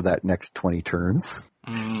 over that next 20 turns.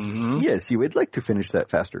 Yes, you would like to finish that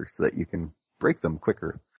faster so that you can break them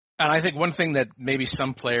quicker. And I think one thing that maybe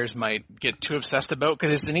some players might get too obsessed about,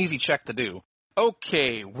 because it's an easy check to do.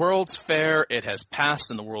 Okay, World's Fair, it has passed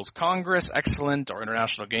in the World's Congress, excellent, or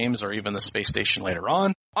international games, or even the space station later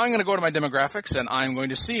on. I'm going to go to my demographics, and I'm going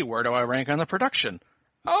to see where do I rank on the production.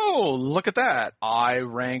 Oh, look at that. I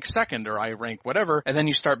rank second, or I rank whatever, and then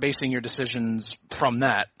you start basing your decisions from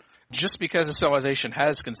that. Just because a civilization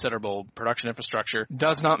has considerable production infrastructure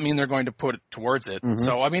does not mean they're going to put it towards it.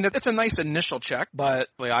 So, I mean, it's a nice initial check, but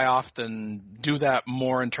I often do that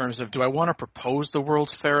more in terms of, do I want to propose the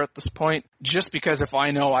World's Fair at this point? Just because if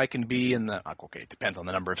I know I can be in the, okay, it depends on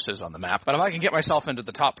the number of civs on the map, but if I can get myself into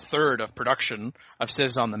the top third of production of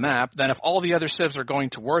civs on the map, then if all the other civs are going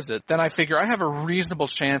towards it, then I figure I have a reasonable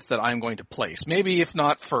chance that I'm going to place. Maybe if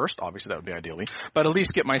not first, obviously that would be ideally, but at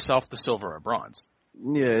least get myself the silver or bronze.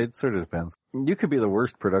 Yeah, it sort of depends. You could be the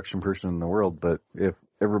worst production person in the world, but if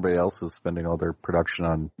everybody else is spending all their production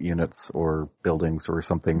on units or buildings or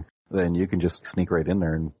something, then you can just sneak right in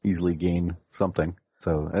there and easily gain something.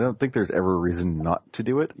 So I don't think there's ever a reason not to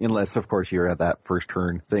do it, unless, of course, you're at that first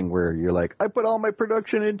turn thing where you're like, I put all my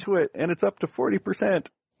production into it, and it's up to 40%.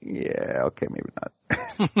 Yeah, okay, maybe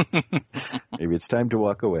not. Maybe it's time to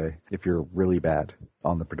walk away if you're really bad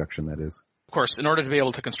on the production, that is. Of course, in order to be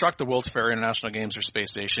able to construct the World's Fair, International Games, or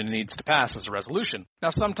Space Station, it needs to pass as a resolution. Now,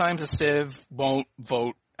 sometimes a civ won't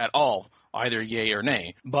vote at all, either yay or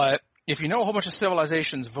nay. But if you know a whole bunch of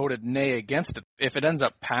civilizations voted nay against it, if it ends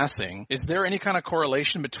up passing, is there any kind of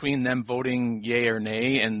correlation between them voting yay or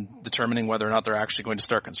nay and determining whether or not they're actually going to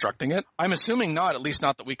start constructing it? I'm assuming not, at least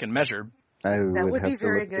not that we can measure. That would be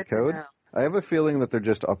very good to know. I have a feeling that they're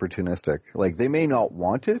just opportunistic. Like, they may not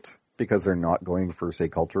want it, because they're not going for, say,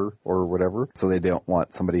 culture or whatever. So they don't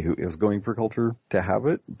want somebody who is going for culture to have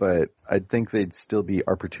it. But I think they'd still be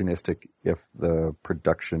opportunistic if the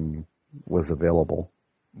production was available.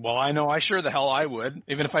 Well, I know I sure the hell I would,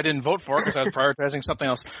 even if I didn't vote for it because I was prioritizing something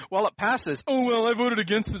else. Well, it passes. Oh, well, I voted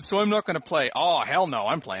against it, so I'm not going to play. Oh, hell no,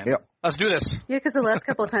 I'm playing. Yep. Let's do this. Yeah, because the last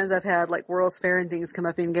couple of times I've had like World's Fair and things come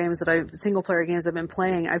up in games that single player games I've been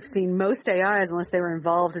playing, I've seen most AIs, unless they were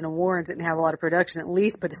involved in a war and didn't have a lot of production, at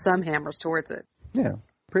least put some hammers towards it. Yeah,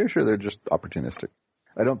 pretty sure they're just opportunistic.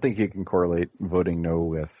 I don't think you can correlate voting no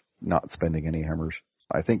with not spending any hammers.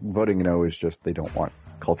 I think voting no is just they don't want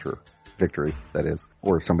culture victory, that is,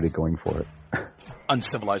 or somebody going for it.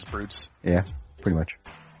 Uncivilized brutes. Yeah, pretty much.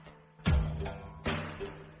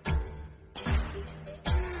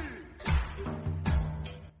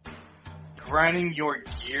 Grinding your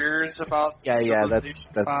gears about that's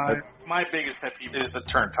my biggest pet peeve is the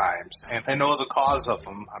turn times, and I know the cause of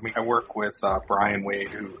them. I mean, I work with Brian Wade,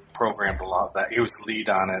 who programmed a lot of that. He was the lead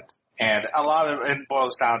on it, and a lot of it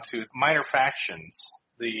boils down to minor factions.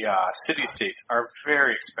 The city-states are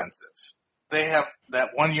very expensive. They have that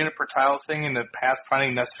one unit per tile thing and the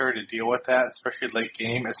pathfinding necessary to deal with that, especially late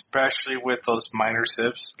game, especially with those minor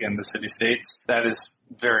civs, again, the city-states. That is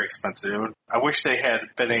very expensive. I wish they had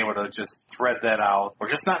been able to just thread that out or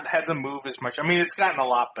just not have them move as much. I mean, it's gotten a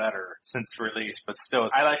lot better since release, but still,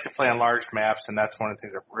 I like to play on large maps, and that's one of the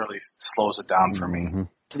things that really slows it down for me.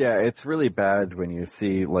 Yeah, it's really bad when you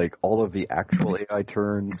see, like, all of the actual AI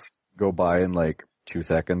turns go by in, like, 2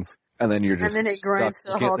 seconds. And then you're just and then it grinds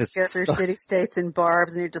to a halt to go through city-states and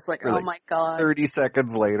barbs, and you're just like, oh my god. 30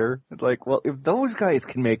 seconds later, it's like, well, if those guys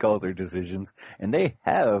can make all their decisions, and they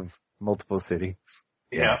have multiple cities.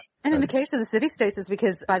 Yeah. And in the case of the city-states, it's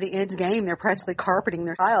because by the end game, they're practically carpeting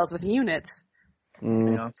their tiles with units.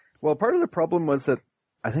 Yeah. Well, part of the problem was that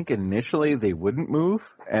I think initially they wouldn't move,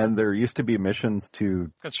 and there used to be missions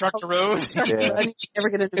to construct a road. Yeah. You never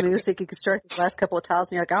get into move, so you can construct the last couple of tiles,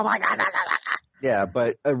 and you're like, oh my god, Yeah,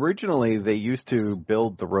 but originally they used to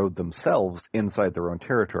build the road themselves inside their own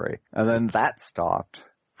territory. And then that stopped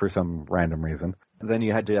for some random reason. And then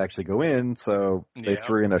you had to actually go in, so they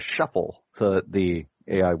threw in a shuffle so that the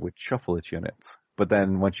AI would shuffle its units. But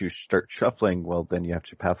then once you start shuffling, well, then you have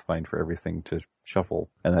to pathfind for everything to shuffle,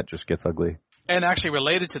 and that just gets ugly. And actually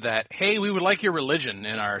related to that, hey, we would like your religion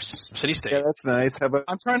in our city-state. Yeah, that's nice. How about...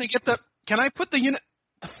 I'm trying to get can I put the unit...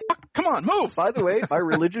 The fuck? Come on, move! By the way, my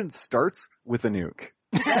religion starts with a nuke.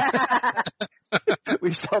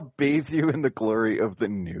 We shall bathe you in the glory of the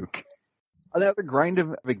nuke. Another grind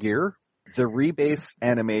of a gear, the rebase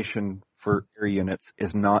animation for air units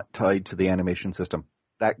is not tied to the animation system.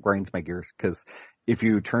 That grinds my gears, because if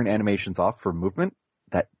you turn animations off for movement,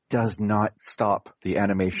 that does not stop the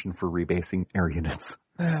animation for rebasing air units.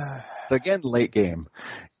 So again, late game,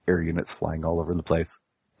 air units flying all over the place.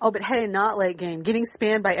 Oh, but hey, not late game. Getting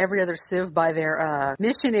spammed by every other civ by their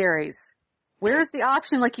missionaries. Where's the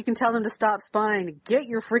option like you can tell them to stop spying? Get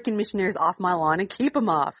your freaking missionaries off my lawn and keep them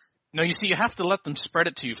off. No, you see, you have to let them spread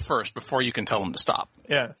it to you first before you can tell them to stop.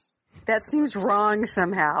 Yes. That seems wrong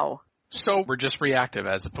somehow. So we're just reactive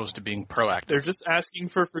as opposed to being proactive. They're just asking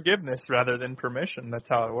for forgiveness rather than permission. That's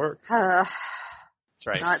how it works. That's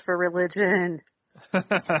right. Not for religion.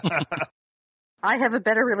 I have a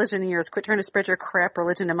better religion than yours. Quit trying to spread your crap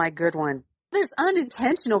religion to my good one. There's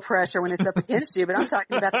unintentional pressure when it's up against you, but I'm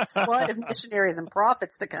talking about the flood of missionaries and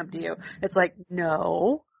prophets that come to you. It's like,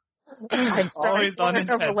 no. Always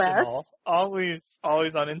unintentional. Always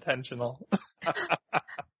unintentional.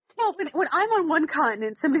 Well, when I'm on one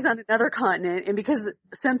continent, somebody's on another continent, and because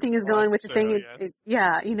something is going with the thing,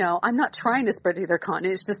 I'm not trying to spread to their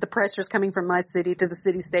continent. It's just the pressure's coming from my city to the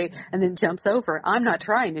city-state and then jumps over. I'm not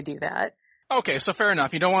trying to do that. Okay, so fair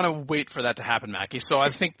enough. You don't want to wait for that to happen, Mackie. So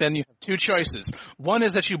I think then you have two choices. One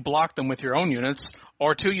is that you block them with your own units,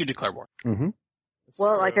 or two, you declare war. Mm-hmm.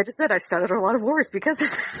 Well, like I just said, I've started a lot of wars because of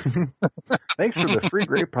Thanks for the free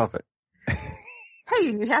great profit. Hey,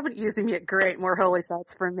 you haven't used them yet. Great, more holy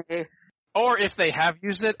sites for me. Or if they have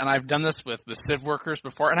used it, and I've done this with the Civ workers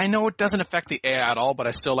before, and I know it doesn't affect the AI at all, but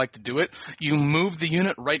I still like to do it, you move the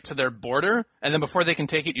unit right to their border, and then before they can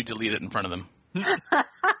take it, you delete it in front of them.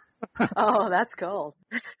 Oh, that's cool.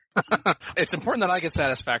 It's important that I get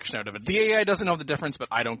satisfaction out of it. The AI doesn't know the difference, but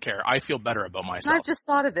I don't care. I feel better about myself. I've just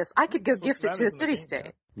thought of this. I could go gift it to a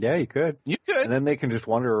city-state. Yeah, you could. You could. And then they can just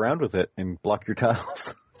wander around with it and block your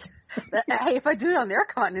tiles. Hey, if I do it on their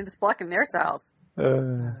continent, it's blocking their tiles.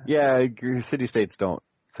 Yeah, city-states don't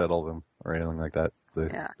settle them or anything like that.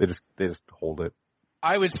 They just hold it.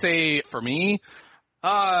 I would say, for me,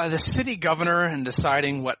 the city governor and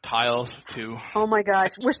deciding what tiles to... Oh my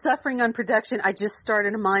gosh, we're suffering on production. I just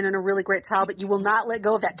started a mine on a really great tile, but you will not let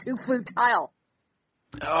go of that 2-flute tile.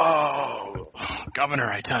 Oh, governor,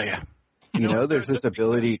 I tell you. You know, there's this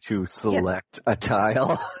ability to select a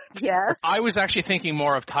tile. Yes. I was actually thinking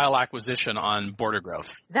more of tile acquisition on border growth.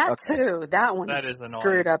 That too. That one is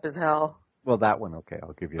screwed up as hell. Well, that one, okay,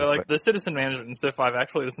 I'll give you but like the citizen management in Civ 5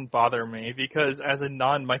 actually doesn't bother me because as a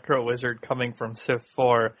non-micro wizard coming from Civ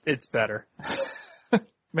 4, it's better.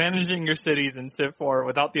 Managing your cities in Civ 4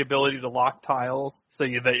 without the ability to lock tiles so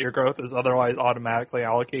that your growth is otherwise automatically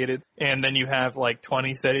allocated, and then you have like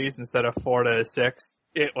 20 cities instead of 4 to 6,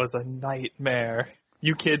 it was a nightmare.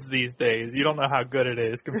 You kids these days, you don't know how good it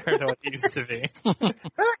is compared to what it used to be.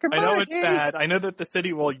 I know it's bad. I know that the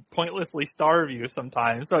city will pointlessly starve you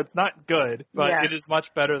sometimes, so it's not good, but it is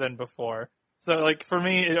much better than before. So, like, for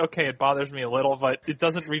me, it bothers me a little, but it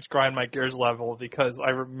doesn't reach grind my gears level because I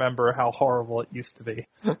remember how horrible it used to be.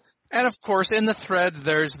 And, of course, in the thread,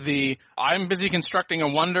 there's I'm busy constructing a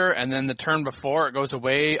wonder, and then the turn before it goes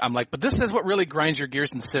away. I'm like, but this is what really grinds your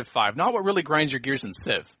gears in Civ 5, not what really grinds your gears in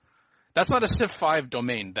Civ. That's not a Civ 5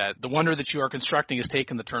 domain, that the wonder that you are constructing is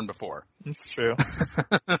taken the turn before. That's true.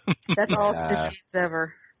 That's all Civ games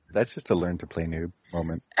ever. That's just a learn to play noob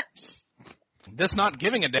moment. This not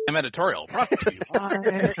giving a damn editorial. Brought to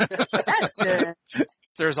you.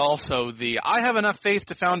 There's also I have enough faith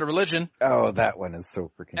to found a religion. Oh, that one is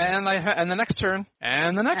so freaking. And the next turn,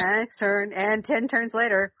 and the next turn, and 10 turns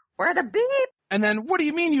later, we're the beep. And then, what do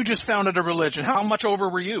you mean you just founded a religion? How much over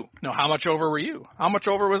were you? No, how much over were you? How much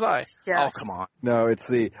over was I? Yes. Oh, come on. No, it's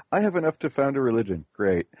I have enough to found a religion.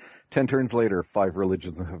 Great. 10 turns later, 5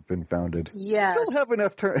 religions have been founded. Yes. Still have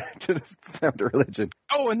enough to found a religion.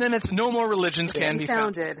 Oh, and then it's no more religions can be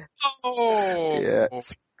founded. Oh. Yeah.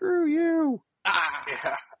 Screw you. Ah.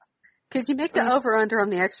 Yeah. Could you make the over-under on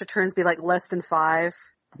the extra turns be like less than 5?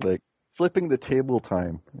 Like, flipping the table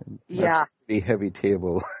time. Yeah. A heavy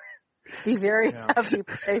table. The very heavy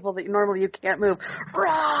table that normally you can't move.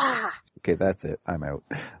 Rah! Okay, that's it. I'm out.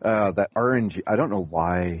 That RNG, I don't know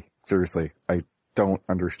why, seriously, I don't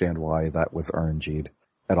understand why that was RNG'd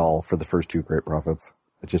at all for the first 2 Great Prophets.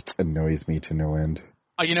 It just annoys me to no end.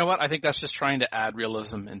 You know what? I think that's just trying to add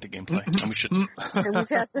realism into gameplay. And we shouldn't. And we've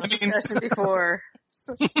had this discussion before.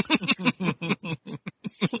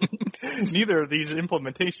 Neither of these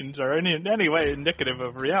implementations are in any way indicative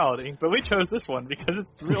of reality, but we chose this one because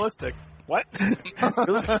it's realistic. What?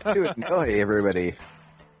 Realistic to annoy everybody.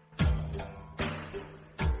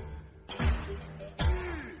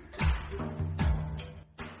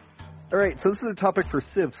 Alright, so this is a topic for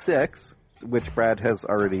Civ 6, which Brad has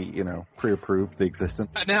already, pre-approved the existence.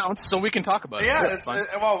 Announced, so we can talk about it. Yeah,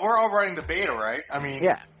 well, we're all running the beta, right? I mean,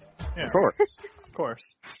 Yeah, Yeah, of course. of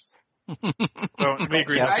course. So we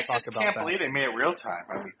agree not I to talk just about can't that. believe they made it real time.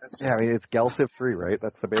 I mean, that's just, Yeah, I mean, it's Gal Civ 3, right?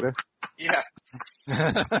 That's the beta? yeah.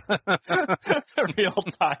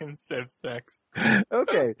 Real-time Civ 6.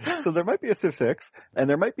 Okay, so there might be a Civ 6, and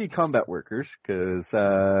there might be combat workers, because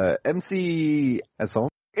MC as home.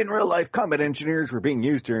 In real life, combat engineers were being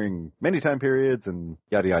used during many time periods, and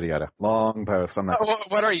yada yada yada. Long post. I'm not.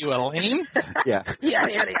 What are you, Elaine? Yeah.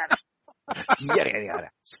 Yada, yada, yada. Yada yada yada.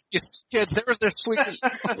 Yes, kids, there's their squeaky.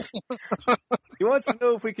 He wants to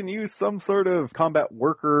know if we can use some sort of combat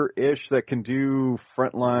worker-ish that can do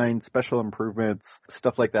frontline special improvements,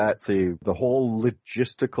 stuff like that. So the whole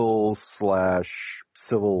logistical /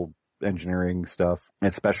 civil engineering stuff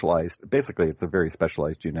and specialized. Basically, it's a very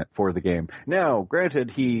specialized unit for the game. Now, granted,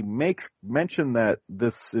 he makes mention that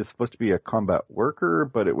this is supposed to be a combat worker,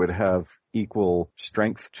 but it would have equal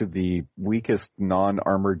strength to the weakest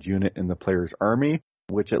non-armored unit in the player's army,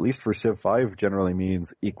 which at least for Civ 5 generally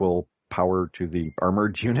means equal power to the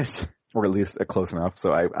armored unit, or at least close enough. So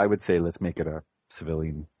I would say let's make it a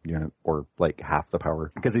civilian unit, or like half the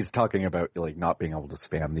power, because he's talking about like not being able to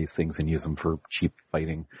spam these things and use them for cheap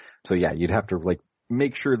fighting. So yeah, you'd have to like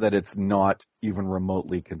make sure that it's not even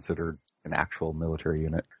remotely considered an actual military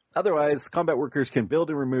unit. Otherwise, combat workers can build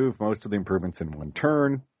and remove most of the improvements in one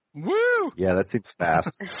turn. Woo! Yeah, that seems fast.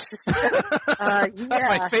 Yeah,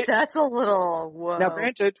 that's a little, whoa. Now,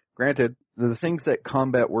 granted, the things that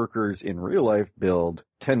combat workers in real life build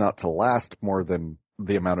tend not to last more than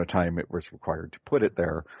the amount of time it was required to put it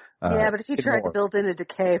there. Yeah, but if you tried to build in a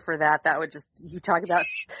decay for that, that would just, you talk about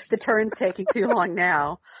the turns taking too long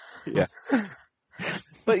now. Yeah.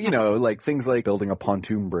 But, like things like building a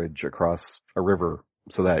pontoon bridge across a river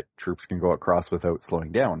so that troops can go across without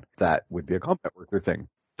slowing down, that would be a combat worker thing.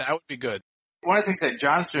 That would be good. One of the things that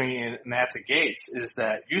John's doing in At the Gates is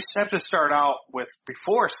that you have to start out with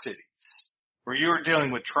before cities, where you're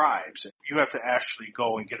dealing with tribes. You have to actually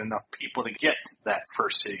go and get enough people to get that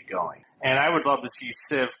first city going. And I would love to see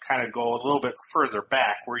Civ kind of go a little bit further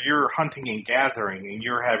back, where you're hunting and gathering and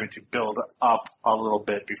you're having to build up a little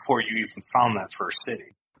bit before you even found that first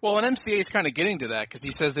city. Well, an MCA is kind of getting to that, because he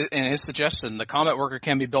says that in his suggestion, the combat worker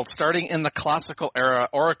can be built starting in the classical era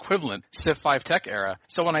or equivalent Civ 5 tech era.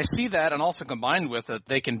 So when I see that, and also combined with it,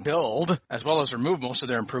 they can build as well as remove most of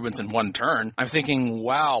their improvements in one turn, I'm thinking,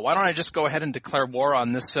 wow, why don't I just go ahead and declare war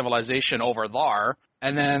on this civilization over there,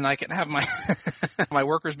 and then I can have my my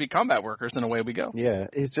workers be combat workers, and away we go. Yeah,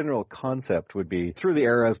 his general concept would be, through the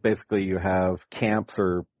eras, basically you have camps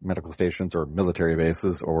or medical stations or military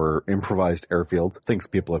bases or improvised airfields, things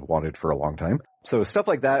people have wanted for a long time. So stuff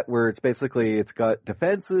like that, where it's got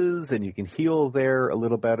defenses and you can heal there a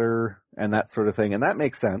little better and that sort of thing. And that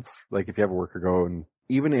makes sense. Like if you have a worker go and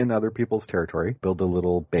even in other people's territory, build a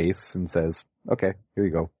little base and says, okay, here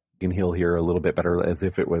you go. You can heal here a little bit better as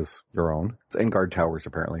if it was your own. And guard towers,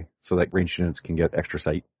 apparently, so that ranged units can get extra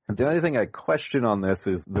sight. And the only thing I question on this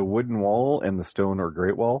is the wooden wall and the stone or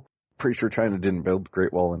great wall. Pretty sure China didn't build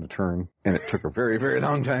Great Wall in a turn, and it took a very, very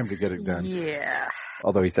long time to get it done. Yeah.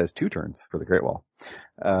 Although he says 2 turns for the Great Wall.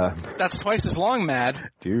 That's twice as long, Mad.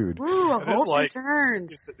 Dude. Ooh, a It whole is like- 2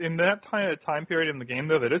 turns. In that time period in the game,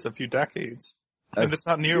 though, that is a few decades. And it's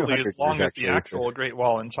not nearly as 200 long years, as the actually. actual Great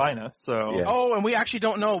Wall in China, so... Yeah. Oh, and we actually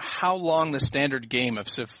don't know how long the standard game of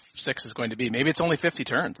Civ 6 is going to be. Maybe it's only 50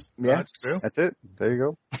 turns. Yeah, That's true. that's it. There you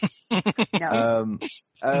go. No.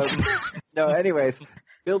 No, anyways,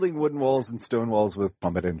 building wooden walls and stone walls with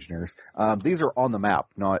combat engineers. These are on the map,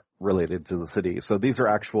 not related to the city. So these are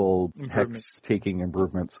actual hex-taking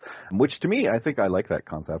improvements, which to me, I think I like that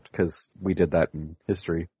concept because we did that in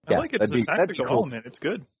history. I like it as a tactical element. It's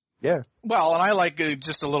good. Yeah. Well, and I like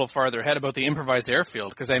just a little farther ahead about the improvised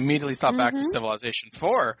airfield because I immediately thought back to Civilization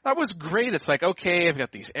 4. That was great. It's like, okay, I've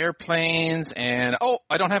got these airplanes and,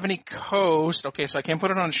 I don't have any coast. Okay, so I can't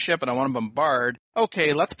put it on a ship and I want to bombard.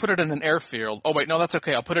 Okay, let's put it in an airfield. Oh, wait, no, that's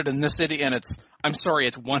okay. I'll put it in this city and it's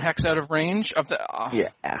 1 hex out of range of the...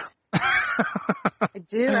 Yeah. I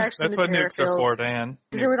do actually. That's what nukes are for, Dan.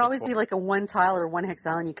 There would always be like a 1 tile or 1 hex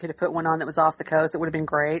island. You could have put one on that was off the coast. It would have been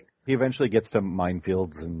great. He eventually gets to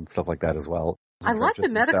minefields and stuff like that as well. I like the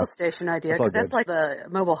medical station idea because that's like the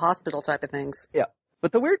mobile hospital type of things. Yeah.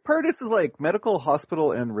 But the weird part is like medical,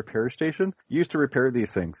 hospital, and repair station used to repair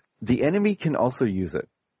these things. The enemy can also use it.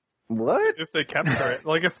 What? If they capture it.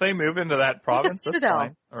 Like if they move into that province, that's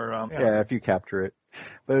fine. Or, yeah, if you capture it.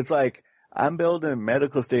 But it's like, I'm building a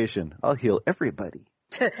medical station. I'll heal everybody.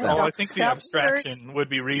 I think the abstraction would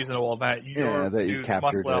be reasonable that your dudes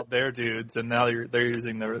muscle out their dudes, and now they're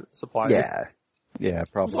using their supplies. Yeah,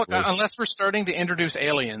 probably. Look, unless we're starting to introduce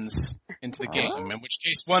aliens into the game, in which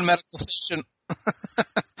case one medical station,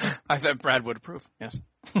 I thought Brad would approve, yes.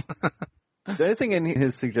 The only thing in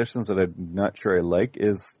his suggestions that I'm not sure I like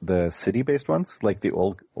is the city-based ones, like the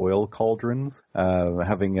old oil cauldrons.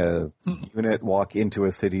 Having a unit walk into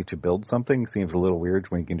a city to build something seems a little weird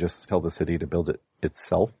when you can just tell the city to build it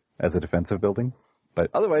itself as a defensive building. But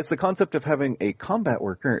otherwise, the concept of having a combat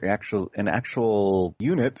worker, an actual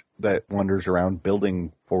unit that wanders around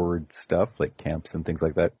building forward stuff, like camps and things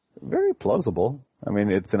like that, very plausible. I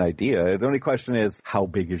mean, it's an idea. The only question is, how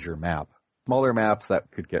big is your map? Smaller maps, that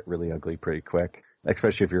could get really ugly pretty quick,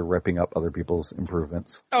 especially if you're ripping up other people's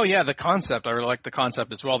improvements. Oh, yeah, the concept. I really like the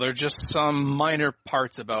concept as well. There are just some minor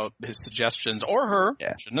parts about his suggestions, or her,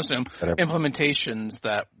 shouldn't assume, implementations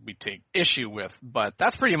that we take issue with. But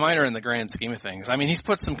that's pretty minor in the grand scheme of things. I mean, he's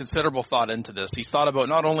put some considerable thought into this. He's thought about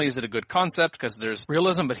not only is it a good concept because there's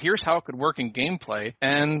realism, but here's how it could work in gameplay.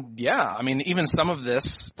 And yeah, I mean, even some of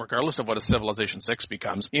this, regardless of what a Civilization 6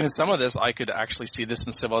 becomes, even some of this, I could actually see this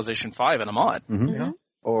in Civilization 5 in a mod. Mm-hmm. Yeah.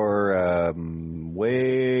 Or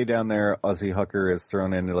way down there, Aussie Hucker is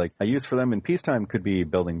thrown in, like, a use for them in peacetime could be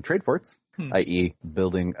building trade forts, i.e.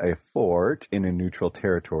 building a fort in a neutral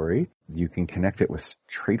territory. You can connect it with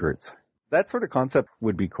trade routes. That sort of concept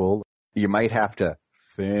would be cool. You might have to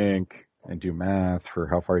think and do math for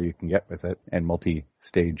how far you can get with it and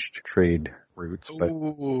multi-staged trade routes. But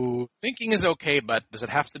ooh, thinking is okay, but does it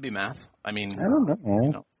have to be math? I mean, I don't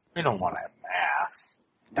know. We don't want to have math.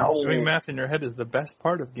 No. Doing math in your head is the best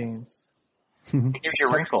part of games. It gives you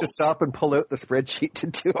wrinkles. Just stop and pull out the spreadsheet to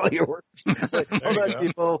do all your work. Like, hold on,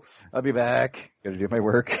 people. I'll be back. Gotta do my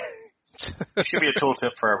work. There should be a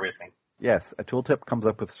tooltip for everything. Yes, a tooltip comes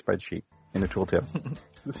up with a spreadsheet in a tooltip.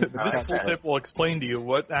 This tooltip will explain to you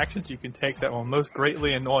what actions you can take that will most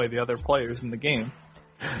greatly annoy the other players in the game.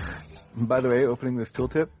 By the way, opening this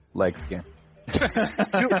tooltip, leg scan.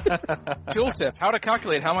 Tooltip: how to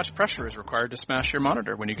calculate how much pressure is required to smash your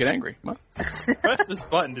monitor when you get angry. What? Press this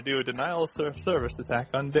button to do a denial of service attack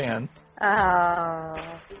on Dan.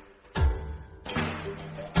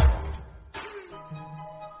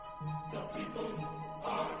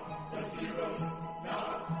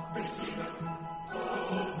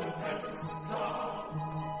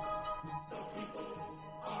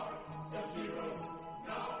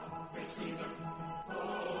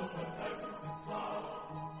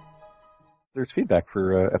 There's feedback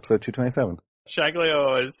for episode 227.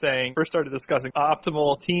 Shaglio is saying, first started discussing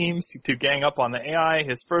optimal teams to gang up on the AI.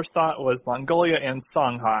 His first thought was Mongolia and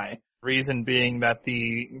Songhai. Reason being that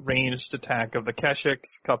the ranged attack of the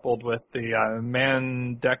Keshiks coupled with the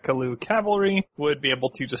Mandekalu cavalry would be able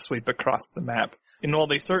to just sweep across the map. And while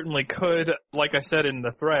they certainly could, like I said in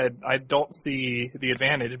the thread, I don't see the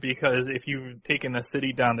advantage because if you've taken a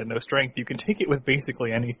city down to no strength, you can take it with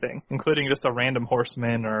basically anything, including just a random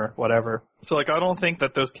horseman or whatever. So I don't think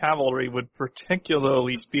that those cavalry would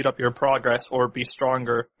particularly speed up your progress or be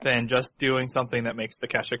stronger than just doing something that makes the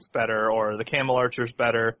Keshiks better or the camel archers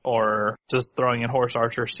better or just throwing in horse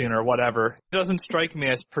archers sooner, whatever. It doesn't strike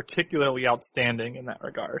me as particularly outstanding in that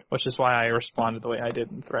regard, which is why I responded the way I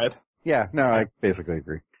did in the thread. Yeah, no, I basically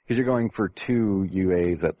agree. Because you're going for 2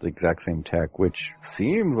 UAs at the exact same tech, which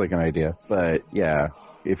seems like an idea. But yeah,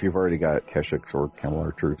 if you've already got Keshiks or Camel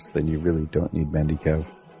Archers, then you really don't need Mandikev.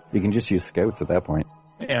 You can just use scouts at that point.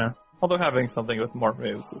 Yeah. Although having something with more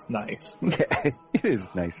moves is nice. Yeah, it is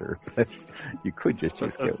nicer, but you could just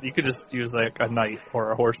use skills. You could just use like a knight or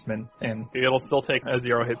a horseman, and it'll still take a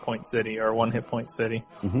 0 hit point city or a 1 hit point city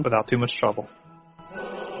without too much trouble.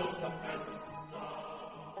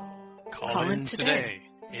 Call in today.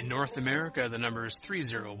 In North America, the number is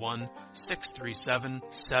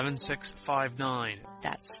 301-637-7659.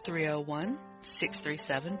 That's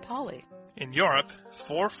 301-637-POLY. In Europe,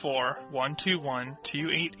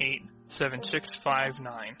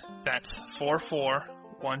 44121-288-7659. That's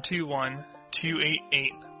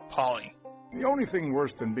 44121-288-POLY. The only thing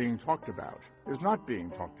worse than being talked about is not being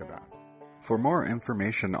talked about. For more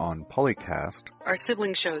information on PolyCast, our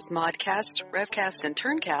sibling shows Modcast, Revcast, and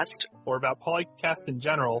Turncast, or about PolyCast in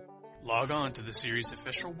general, log on to the series'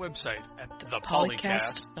 official website at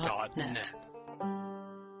thepolycast.net.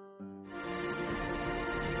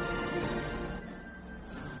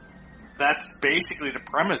 That's basically the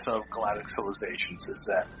premise of Galactic Civilizations, is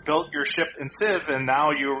that built your ship in Civ, and now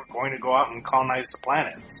you're going to go out and colonize the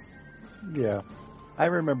planets. Yeah. I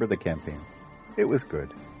remember the campaign. It was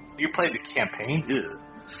good. You played the campaign? Ugh.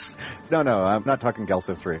 No, I'm not talking Gal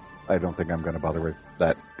Civ 3. I don't think I'm going to bother with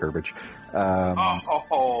that garbage. Wow.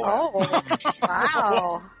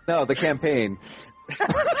 No, the campaign.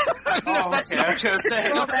 That's what I was going to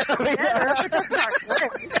say.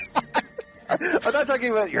 I'm not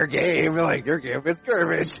talking about your game. Like, your game is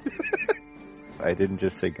garbage. I didn't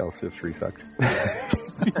just say Gal Civ 3 sucked.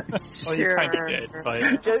 Well, you kind of did,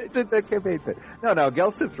 but... The campaign bit. No,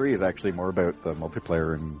 Gal Civ 3 is actually more about the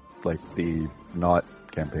multiplayer and, like, the not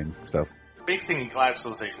campaign stuff. Big thing in Galactic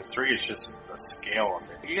Civilizations 3 is just the scale of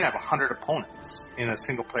it. You can have 100 opponents in a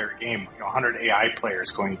single-player game. 100 AI players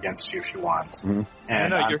going against you if you want. Mm-hmm.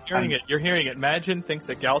 And you're hearing it. You're hearing it. Imagine thinks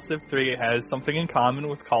that Gal Civ 3 has something in common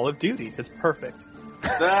with Call of Duty. It's perfect.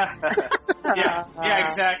 Yeah,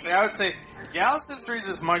 exactly. I would say Gal Civ 3 is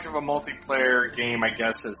as much of a multiplayer game, I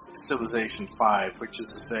guess, as Civilization 5, which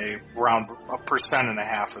is to say around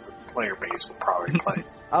 1.5% of the player base will probably play.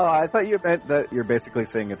 Oh, I thought you meant that you're basically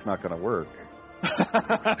saying it's not going to work.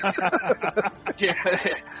 Yeah,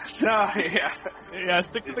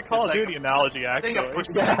 stick to the Call of Duty analogy, actually.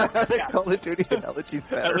 The Call of Duty analogy is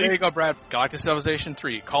better. There you go, Brad. Galactic Civilization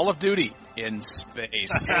 3. Call of Duty in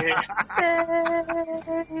space.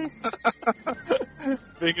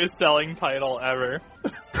 Biggest selling title ever.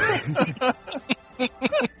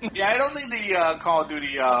 Yeah, I don't think the Call of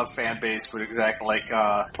Duty fan base would exactly like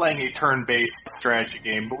playing a turn-based strategy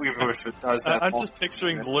game, but even if it does that... I'm just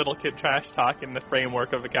picturing the little kid trash talk in the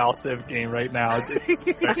framework of a Gal Civ game right now.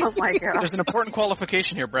 Oh my god. There's an important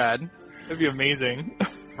qualification here, Brad. That'd be amazing.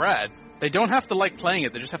 Brad, they don't have to like playing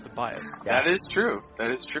it, they just have to buy it. That is true.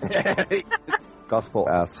 Gospel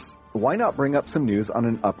asks, why not bring up some news on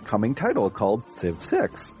an upcoming title called Civ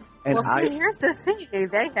 6? And here's the thing.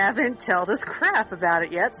 They haven't told us crap about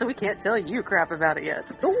it yet, so we can't tell you crap about it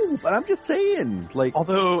yet. No, but I'm just saying, like...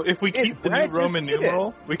 Although, if we keep the new Roman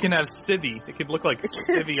numeral, we can have Civvy. It could look like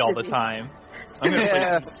Civvy all the time. I'm going to play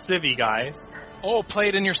some Civvy, guys. Oh, play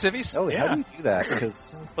it in your civvies? Oh, yeah. How do you do that?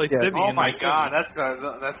 Play Civvy Oh in my god,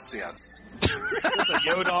 Civvy. that's yes. That's a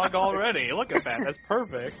Yo-Dog already. Look at that. That's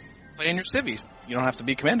perfect. Play in your civvies. You don't have to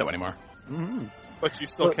be commando anymore. Mm-hmm. But you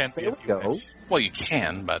still can't be there we go. Well, you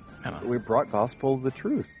can, but... We brought Gospel the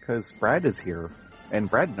truth, because Brad is here, and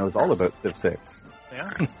Brad knows all about Civ 6.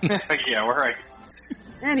 Yeah? Yeah, we're right.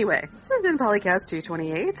 Anyway, this has been PolyCast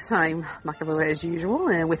 228. I'm Makalua as usual,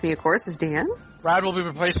 and with me, of course, is Dan. Brad will be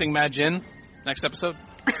replacing Mad Jin next episode.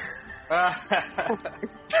 Mad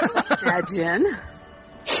Jin.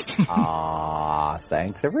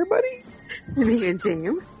 Thanks, everybody. Me and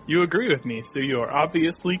team. You agree with me, so you are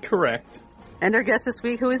obviously correct. And our guest this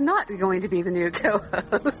week, who is not going to be the new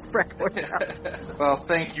co-host, Brett Wardell. Well,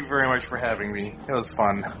 thank you very much for having me. It was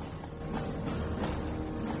fun.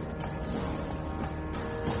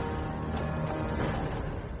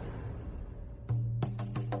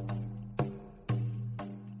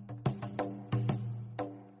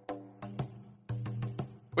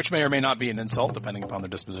 Which may or may not be an insult, depending upon their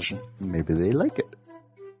disposition. Maybe they like it.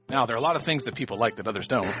 Now, there are a lot of things that people like that others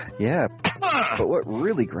don't. Yeah, but what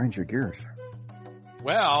really grinds your gears?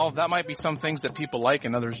 Well, that might be some things that people like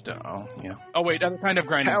and others don't. Oh, yeah. Oh, wait, other kind of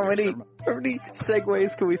grinding How gears. many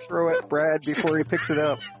segues can we throw at Brad before he picks it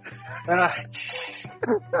up?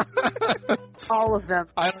 All of them.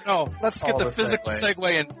 I don't know. Let's get the physical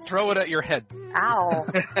segue and throw it at your head. Ow.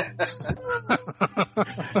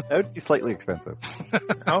 That would be slightly expensive.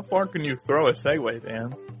 How far can you throw a Segway,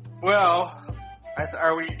 Dan? Well,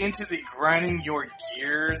 Are we into the grinding your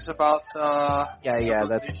gears about that's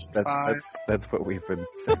what we've been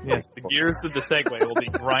saying. Yes, the gears of the Segway will be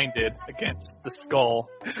grinded against the skull.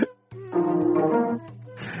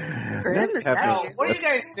 What do you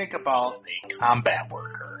guys think about a combat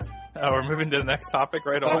worker? We're moving to the next topic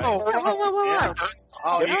right away. Whoa.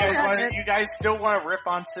 You guys still want to rip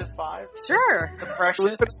on Civ 5? Sure. The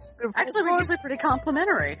Precious? Actually, we're usually pretty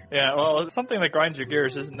complimentary. Yeah, well, something that grinds your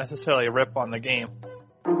gears isn't necessarily a rip on the game.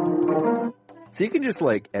 So you can just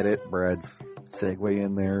edit Brad's segue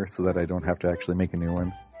in there so that I don't have to actually make a new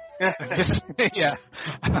one. Yeah.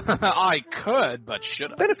 I could, but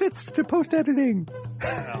should I? Benefits to post-editing.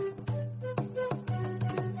 Yeah.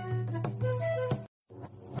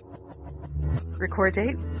 Record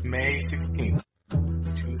date? May 16th,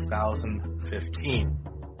 2015.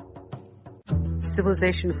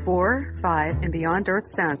 Civilization 4, 5, and Beyond Earth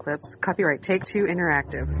sound clips. Copyright Take-Two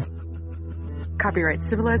Interactive. Copyright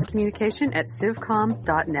Civilized Communication at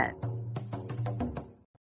civcom.net.